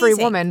 Every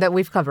woman that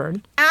we've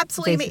covered.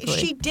 Absolutely amazing.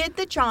 basically. She did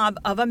the job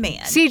of a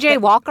man. C.J.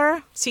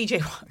 Walker. C.J.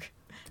 Walker.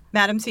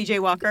 Madam C.J.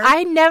 Walker.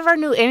 I never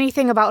knew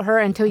anything about her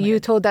until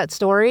you told that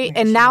story.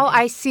 And now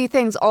I see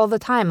things all the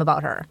time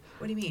about her.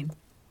 What do you mean?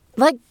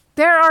 Like,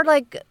 there are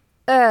like...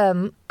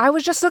 I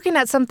was just looking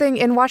at something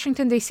in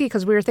Washington, D.C.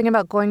 because we were thinking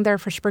about going there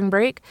for spring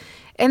break.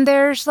 And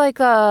there's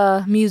like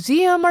a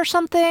museum or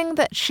something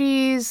that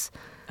she's...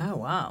 Oh,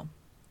 wow.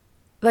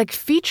 Like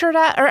featured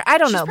at, or I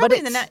don't know, but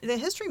She's it's probably in the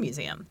History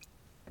Museum.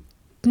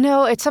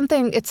 no, it's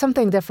something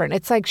different.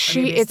 It's like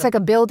it's like a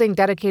building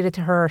dedicated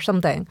to her or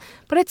something.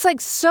 But it's like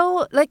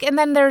so like, and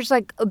then there's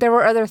like there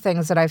were other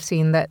things that I've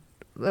seen that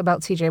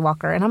about C.J.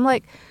 Walker, and I'm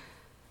like,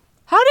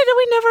 how did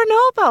we never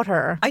know about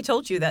her? I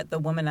told you that the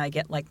woman I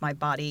get like my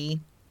body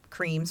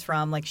creams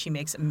from, like she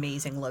makes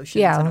amazing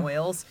lotions and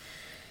oils.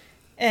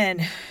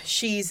 And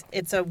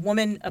it's a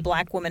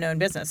black woman owned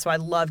business. So I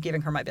love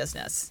giving her my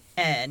business.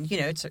 And,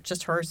 it's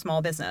just her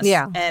small business.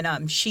 Yeah.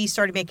 And she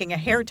started making a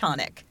hair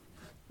tonic,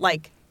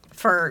 like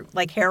for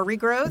like hair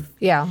regrowth.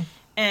 Yeah.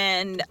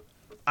 And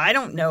I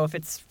don't know if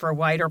it's for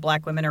white or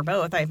black women or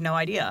both. I have no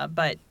idea.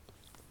 But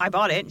I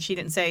bought it and she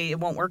didn't say it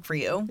won't work for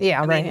you.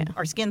 Yeah, I mean,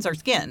 our skin's our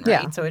skin,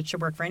 right? Yeah. So it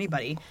should work for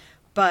anybody.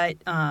 But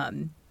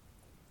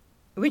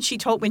when she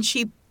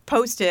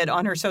posted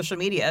on her social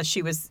media,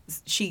 she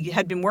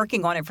had been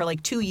working on it for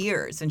like 2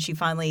 years and she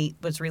finally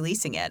was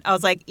releasing it. I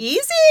was like, easy,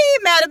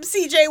 Madam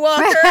C.J.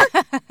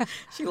 Walker.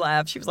 She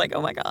laughed. She was like,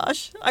 oh my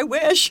gosh, I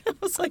wish. I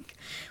was like,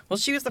 well,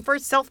 she was the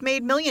first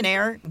self-made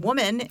millionaire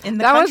woman in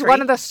the country. That was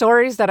one of the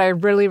stories that I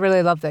really,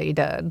 really loved that you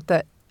did.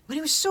 But it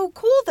was so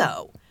cool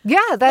though.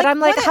 Yeah, that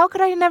I'm like, how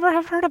could I never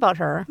have heard about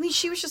her? I mean,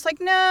 she was just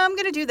like, no, I'm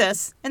going to do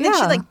this. And then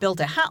she like built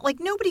a house. Like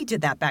nobody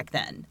did that back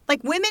then.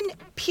 Like women,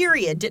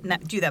 period,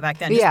 didn't do that back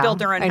then. Just built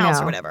their own house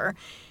or whatever.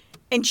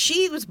 And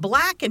she was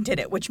black and did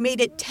it, which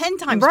made it 10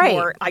 times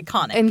more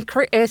iconic. And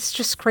it's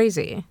just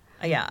crazy.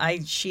 Yeah, I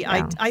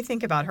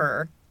think about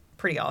her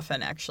pretty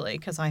often, actually,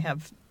 because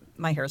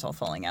my hair's all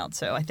falling out,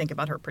 so I think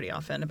about her pretty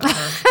often, about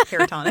her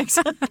hair tonics.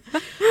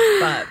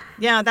 But,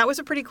 yeah, that was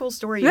a pretty cool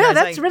story. Yeah,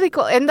 that's really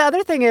cool. And the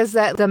other thing is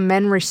that the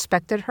men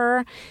respected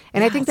her,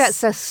 and I think that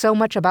says so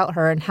much about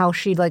her and how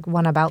she, like,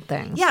 went about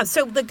things. Yeah,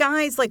 so the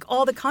guys, like,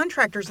 all the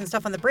contractors and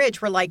stuff on the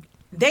bridge were, like,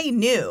 they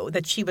knew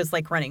that she was,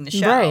 like, running the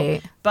show.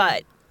 Right.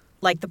 But,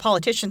 like, the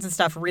politicians and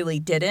stuff really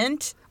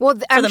didn't. Well,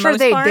 I'm sure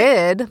they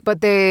did,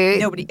 but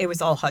nobody, it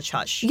was all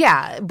hush-hush.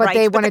 Yeah, but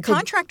they wanted the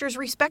contractors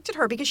respected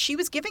her because she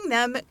was giving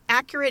them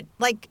accurate,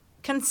 like,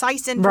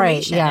 concise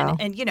information. Right, yeah.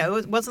 And,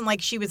 it wasn't like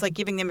she was, like,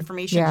 giving them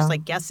information just,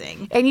 like,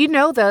 guessing. And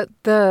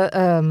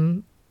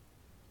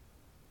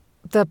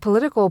the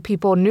political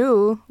people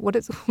knew, what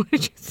did you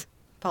say?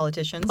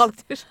 Politicians.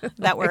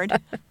 That word.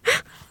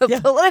 The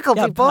political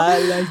people.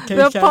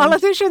 The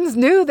politicians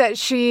knew that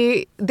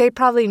they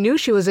probably knew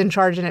she was in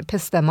charge and it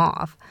pissed them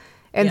off.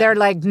 And they're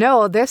like,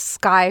 no, this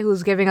guy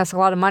who's giving us a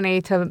lot of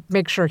money to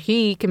make sure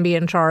he can be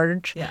in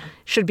charge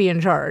should be in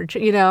charge,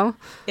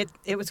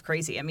 It was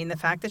crazy. I mean, the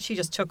fact that she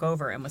just took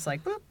over and was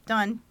like, boop,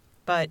 done.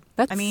 But,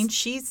 I mean,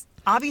 she's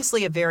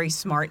obviously a very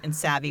smart and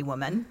savvy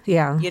woman.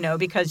 Yeah.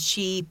 Because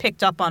she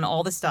picked up on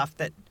all the stuff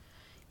that,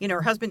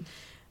 her husband,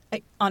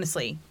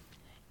 honestly,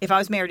 if I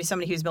was married to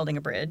somebody who's building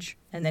a bridge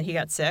and then he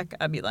got sick,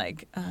 I'd be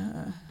like,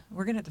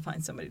 we're going to have to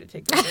find somebody to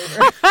take this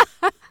over.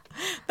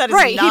 That is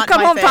right. not He'd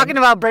come my home thing. talking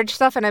about bridge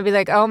stuff and I'd be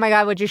like, oh my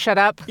God, would you shut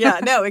up? Yeah,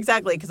 no,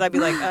 exactly. Because I'd be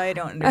like, I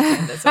don't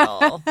understand this at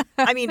all.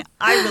 I mean,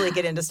 I really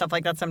get into stuff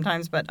like that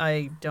sometimes, but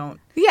I don't.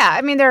 Yeah,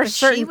 I mean, there are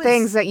certain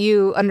things that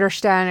you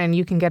understand and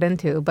you can get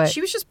into, but.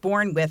 She was just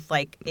born with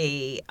like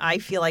I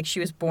feel like she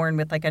was born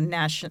with like a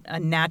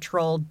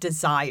natural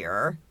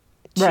desire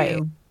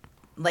to.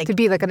 Like to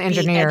be like an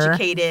engineer, be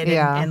educated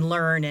and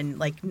learn and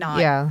like not,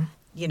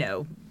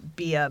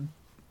 be a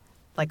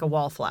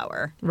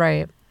wallflower.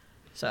 Right.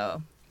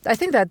 So I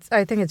think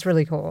it's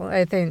really cool.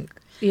 I think,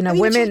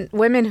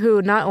 women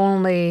who not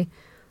only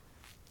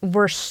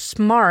were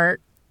smart,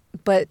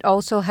 but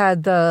also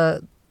had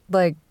the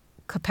like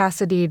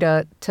capacity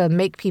to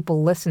make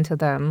people listen to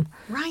them.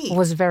 Right.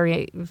 Was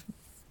very,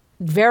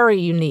 very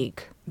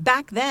unique.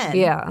 Back then.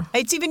 Yeah.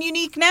 It's even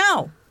unique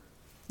now.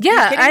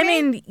 Yeah, I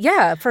mean,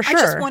 yeah, for sure. I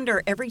just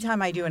wonder every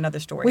time I do another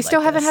story we still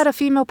haven't had a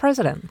female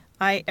president.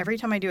 Every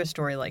time I do a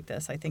story like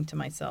this, I think to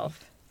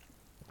myself,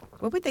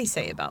 what would they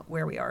say about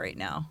where we are right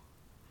now?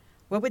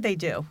 What would they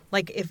do?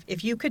 Like,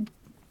 if you could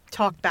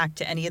talk back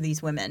to any of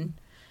these women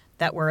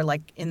that were,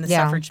 like, in the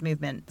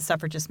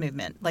suffragist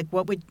movement, like,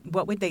 what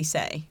would they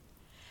say?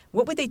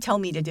 What would they tell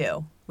me to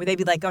do? where they'd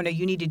be like, oh, no,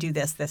 you need to do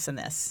this, this, and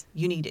this.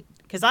 You need it.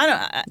 Because I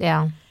don't...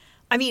 Yeah.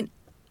 I mean,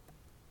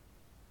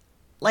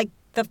 like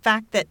the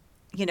fact that,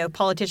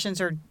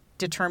 politicians are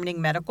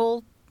determining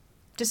medical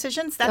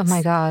decisions. That's, oh,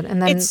 my God. And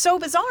then it's so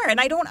bizarre. And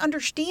I don't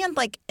understand,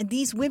 like,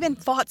 these women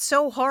fought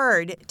so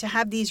hard to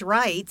have these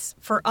rights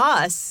for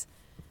us,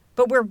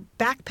 but we're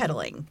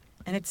backpedaling.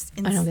 And it's...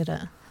 I don't get it.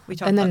 We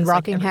talk and about then this,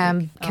 like, every Rockingham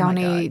week. Oh, my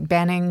County God.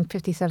 banning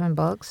 57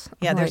 books.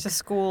 Yeah, I'm there's a like,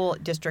 school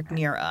district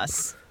near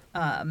us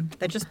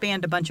that just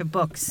banned a bunch of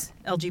books,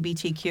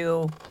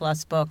 LGBTQ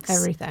plus books.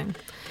 everything.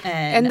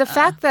 And And the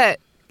fact that,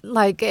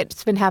 like,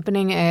 it's been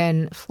happening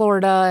in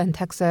Florida and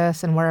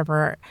Texas and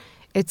wherever,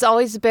 it's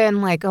always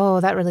been like, oh,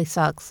 that really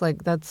sucks.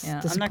 Like, that's yeah,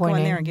 I'm disappointing. not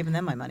going there and giving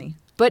them my money.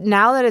 But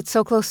now that it's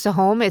so close to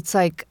home, it's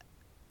like,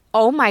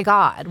 oh, my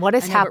God, what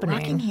is I know, but happening?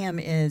 Rockingham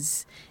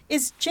is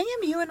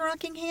JMU in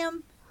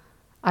Rockingham?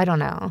 I don't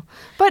know.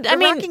 But, I But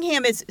mean,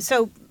 Rockingham is,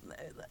 so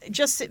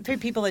just for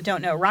people that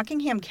don't know,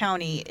 Rockingham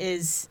County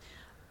is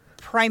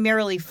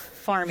primarily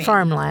farming.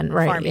 farmland,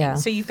 right, Farming. yeah.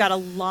 So you've got a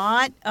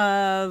lot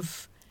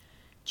of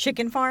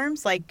chicken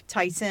farms like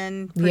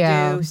Tyson, Purdue,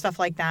 Yeah. stuff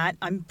like that.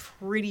 I'm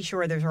pretty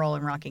sure those are all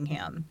in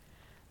Rockingham.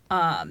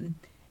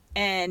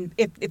 And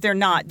if they're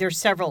not, there's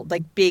several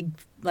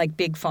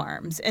big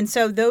farms. And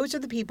so those are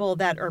the people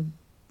that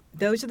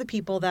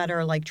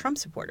are like Trump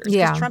supporters. Because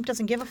Yeah. Trump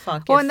doesn't give a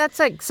fuck. Well, if- and that's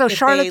like, so if they,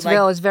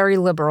 Charlottesville like- is very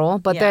liberal,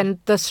 but Yeah. then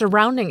the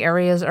surrounding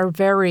areas are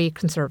very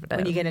conservative.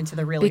 when you get into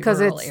the really Because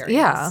rural it's- areas.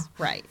 yeah.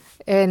 Right.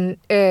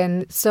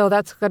 And so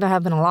that's going to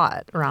happen a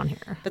lot around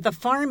here. But the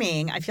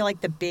farming, I feel like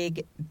the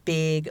big,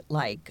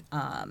 like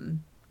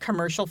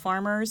commercial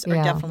farmers are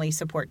Yeah. definitely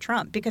support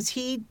Trump because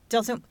he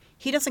doesn't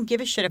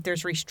give a shit if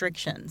there's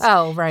restrictions.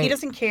 Oh, right. He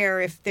doesn't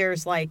care if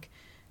there's like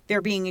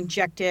they're being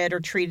injected or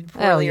treated Oh,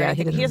 poorly or yeah,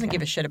 anything. He doesn't care.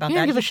 give a shit about He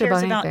that. doesn't give a shit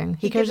cares about anything.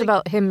 He cares gives a-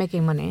 about him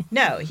making money.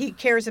 No, he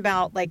cares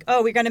about like,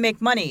 oh, we're going to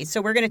make money,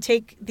 so we're going to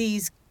take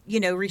these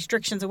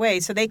restrictions away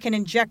so they can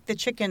inject the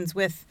chickens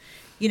with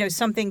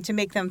something to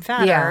make them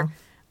fatter.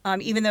 Yeah.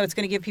 Even though it's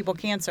going to give people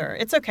cancer.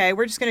 It's okay.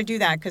 We're just going to do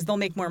that because they'll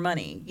make more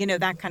money.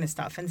 That kind of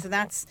stuff. And so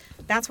that's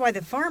why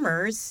the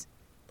farmers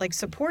like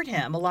support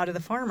him. A lot of the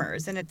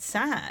farmers, and it's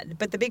sad.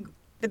 But the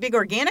big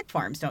organic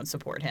farms don't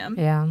support him.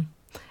 Yeah.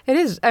 It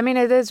is. I mean,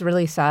 it is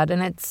really sad,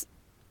 and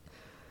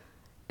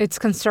it's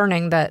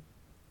concerning that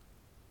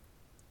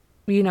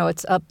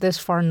it's up this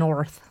far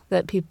north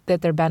that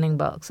they're banning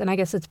books, and I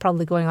guess it's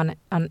probably going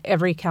on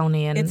every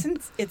county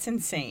It's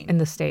insane. in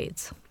the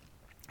states.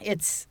 Yeah.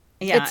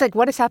 It's like,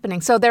 what is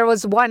happening? So there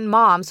was one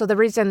mom. So the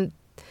reason,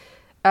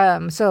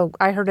 so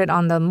I heard it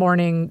on the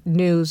morning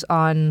news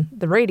on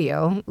the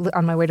radio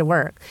on my way to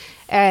work.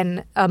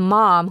 And a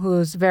mom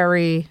who's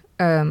very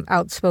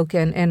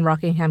outspoken in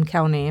Rockingham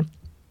County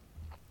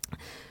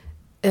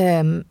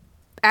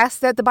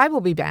asked that the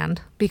Bible be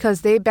banned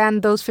because they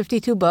banned those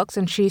 52 books.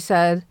 And she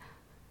said,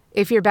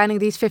 if you're banning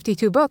these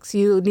 52 books,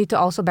 you need to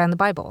also ban the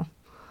Bible.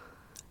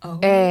 Oh.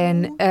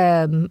 And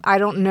I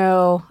don't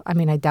know. I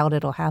mean, I doubt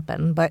it'll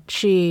happen. But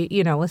she,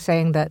 was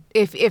saying that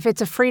if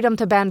it's a freedom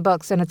to ban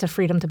books, then it's a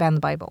freedom to ban the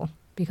Bible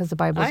because the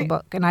Bible is a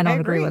book, and I don't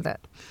agree with it.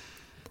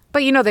 But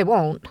they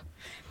won't.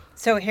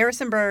 So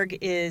Harrisonburg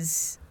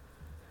is,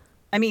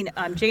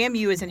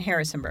 JMU is in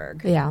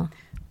Harrisonburg. Yeah.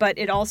 But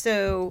it's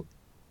also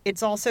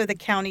the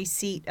county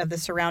seat of the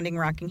surrounding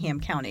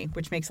Rockingham County,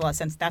 which makes a lot of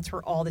sense. That's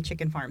where all the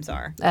chicken farms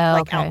are,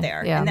 Okay. out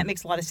there, Yeah. and that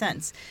makes a lot of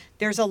sense.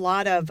 There's a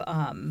lot of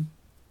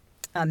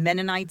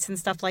Mennonites and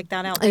stuff like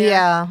that out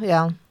there.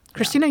 Yeah.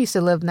 Christina used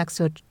to live next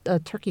to a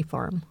turkey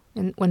farm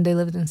when they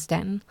lived in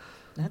Stanton.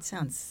 That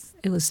sounds.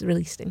 It was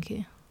really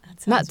stinky.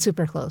 That sounds Not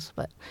super close,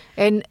 but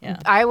yeah.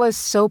 I was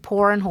so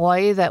poor in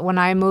Hawaii that when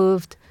I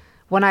moved,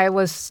 when I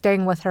was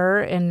staying with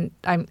her, and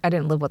I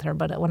didn't live with her,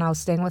 but when I was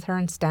staying with her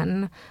in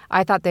Stanton,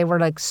 I thought they were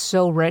like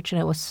so rich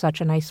and it was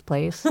such a nice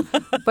place.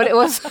 But it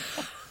was.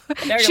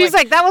 She's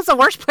like, that was the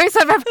worst place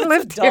I've ever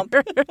lived here.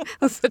 It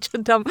was such a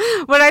dump.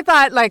 But I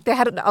thought like they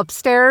had an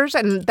upstairs,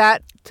 and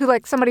that to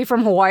like somebody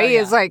from Hawaii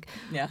is like,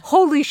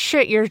 holy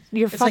shit, you're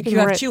it's fucking like you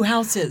have rich. 2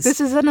 houses.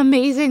 This is an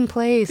amazing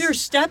place.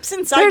 There's steps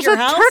inside There's your a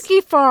house.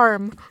 turkey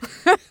farm.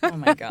 Oh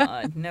my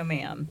God, no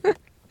ma'am.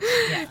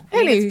 Yeah,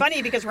 it's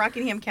funny because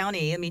Rockingham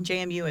County.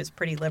 JMU is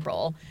pretty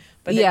liberal,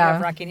 but then you have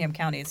Rockingham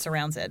County. It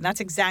surrounds it, and that's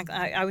exactly.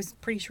 I was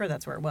pretty sure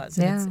that's where it was.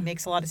 And it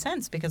makes a lot of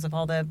sense because of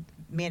all the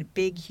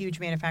big, huge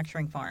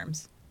manufacturing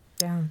farms.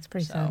 Yeah, it's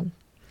pretty sad.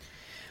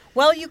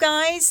 Well, you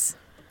guys,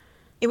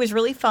 it was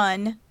really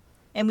fun,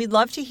 and we'd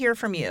love to hear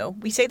from you.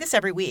 We say this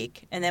every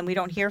week, and then we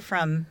don't hear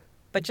from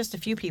but just a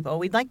few people.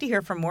 We'd like to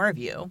hear from more of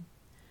you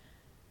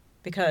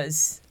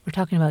because we're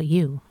talking about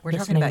you. We're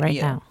talking about right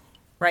you now.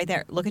 Right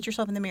there. Look at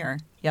yourself in the mirror.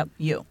 Yep,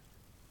 you.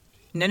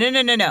 No.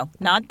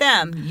 Not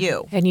them.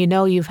 You. And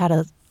you've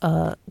had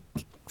a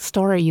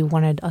story you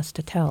wanted us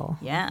to tell.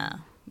 Yeah.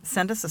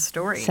 Send us a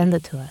story. Send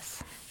it to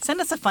us. Send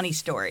us a funny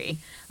story.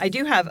 I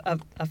do have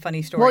a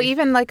funny story. Well,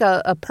 even like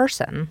a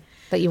person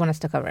that you want us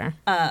to cover.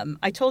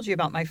 I told you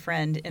about my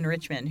friend in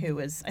Richmond who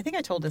was, I think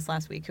I told this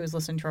last week, who was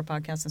listening to our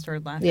podcast and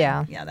started laughing.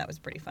 Yeah. Yeah, that was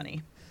pretty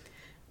funny.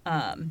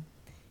 Her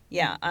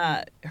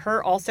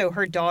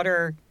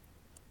daughter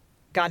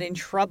got in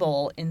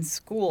trouble in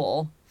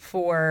school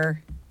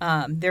for,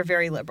 they're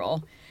very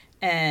liberal.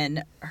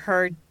 And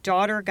her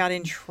daughter got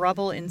in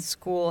trouble in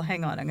school.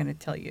 Hang on, I'm going to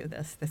tell you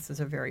this. This is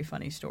a very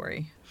funny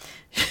story.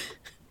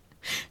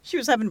 She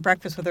was having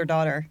breakfast with her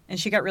daughter, and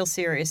she got real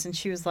serious. And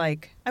she was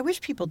like, I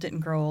wish people didn't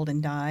grow old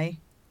and die.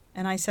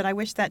 And I said, I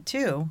wish that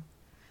too.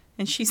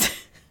 And she said,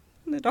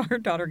 her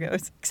daughter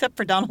goes, except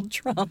for Donald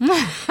Trump.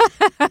 Oh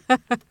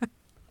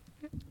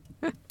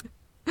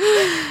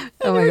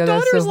my her God,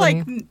 that's so daughter's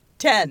funny. like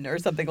 10 or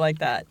something like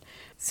that.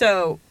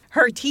 So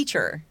her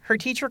teacher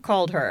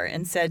called her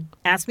and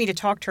asked me to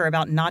talk to her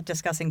about not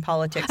discussing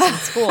politics in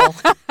school.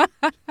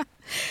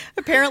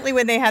 Apparently,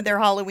 when they had their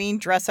Halloween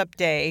dress-up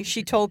day,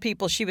 she told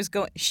people she was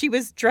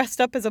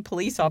dressed up as a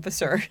police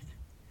officer.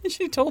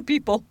 She told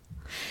people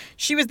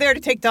she was there to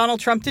take Donald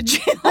Trump to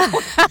jail.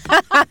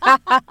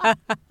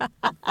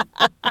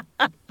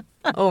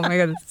 Oh my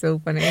God, it's so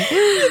funny.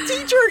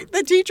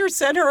 The teacher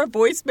sent her a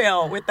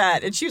voicemail with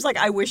that, and she was like,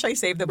 I wish I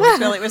saved the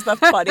voicemail. It was the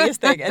funniest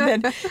thing.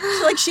 And then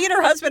she and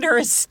her husband are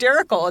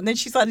hysterical, and then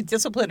she's had to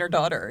discipline her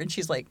daughter, and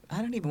she's like,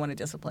 I don't even want to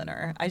discipline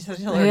her. I just have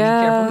to tell her to be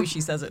careful who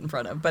she says it in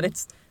front of. But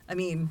it's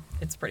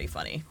pretty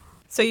funny.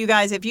 So you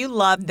guys, if you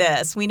love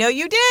this, we know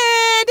you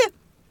did.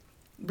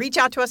 Reach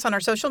out to us on our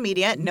social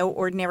media at No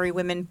Ordinary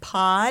Women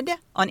Pod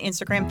on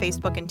Instagram,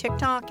 Facebook, and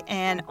TikTok,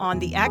 and on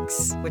the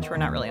X, which we're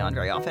not really on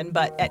very often,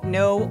 but at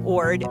No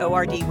Ord,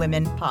 O-R-D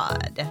Women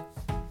Pod.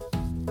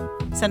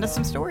 Send us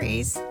some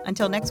stories.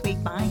 Until next week,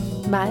 bye.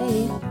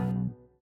 Bye.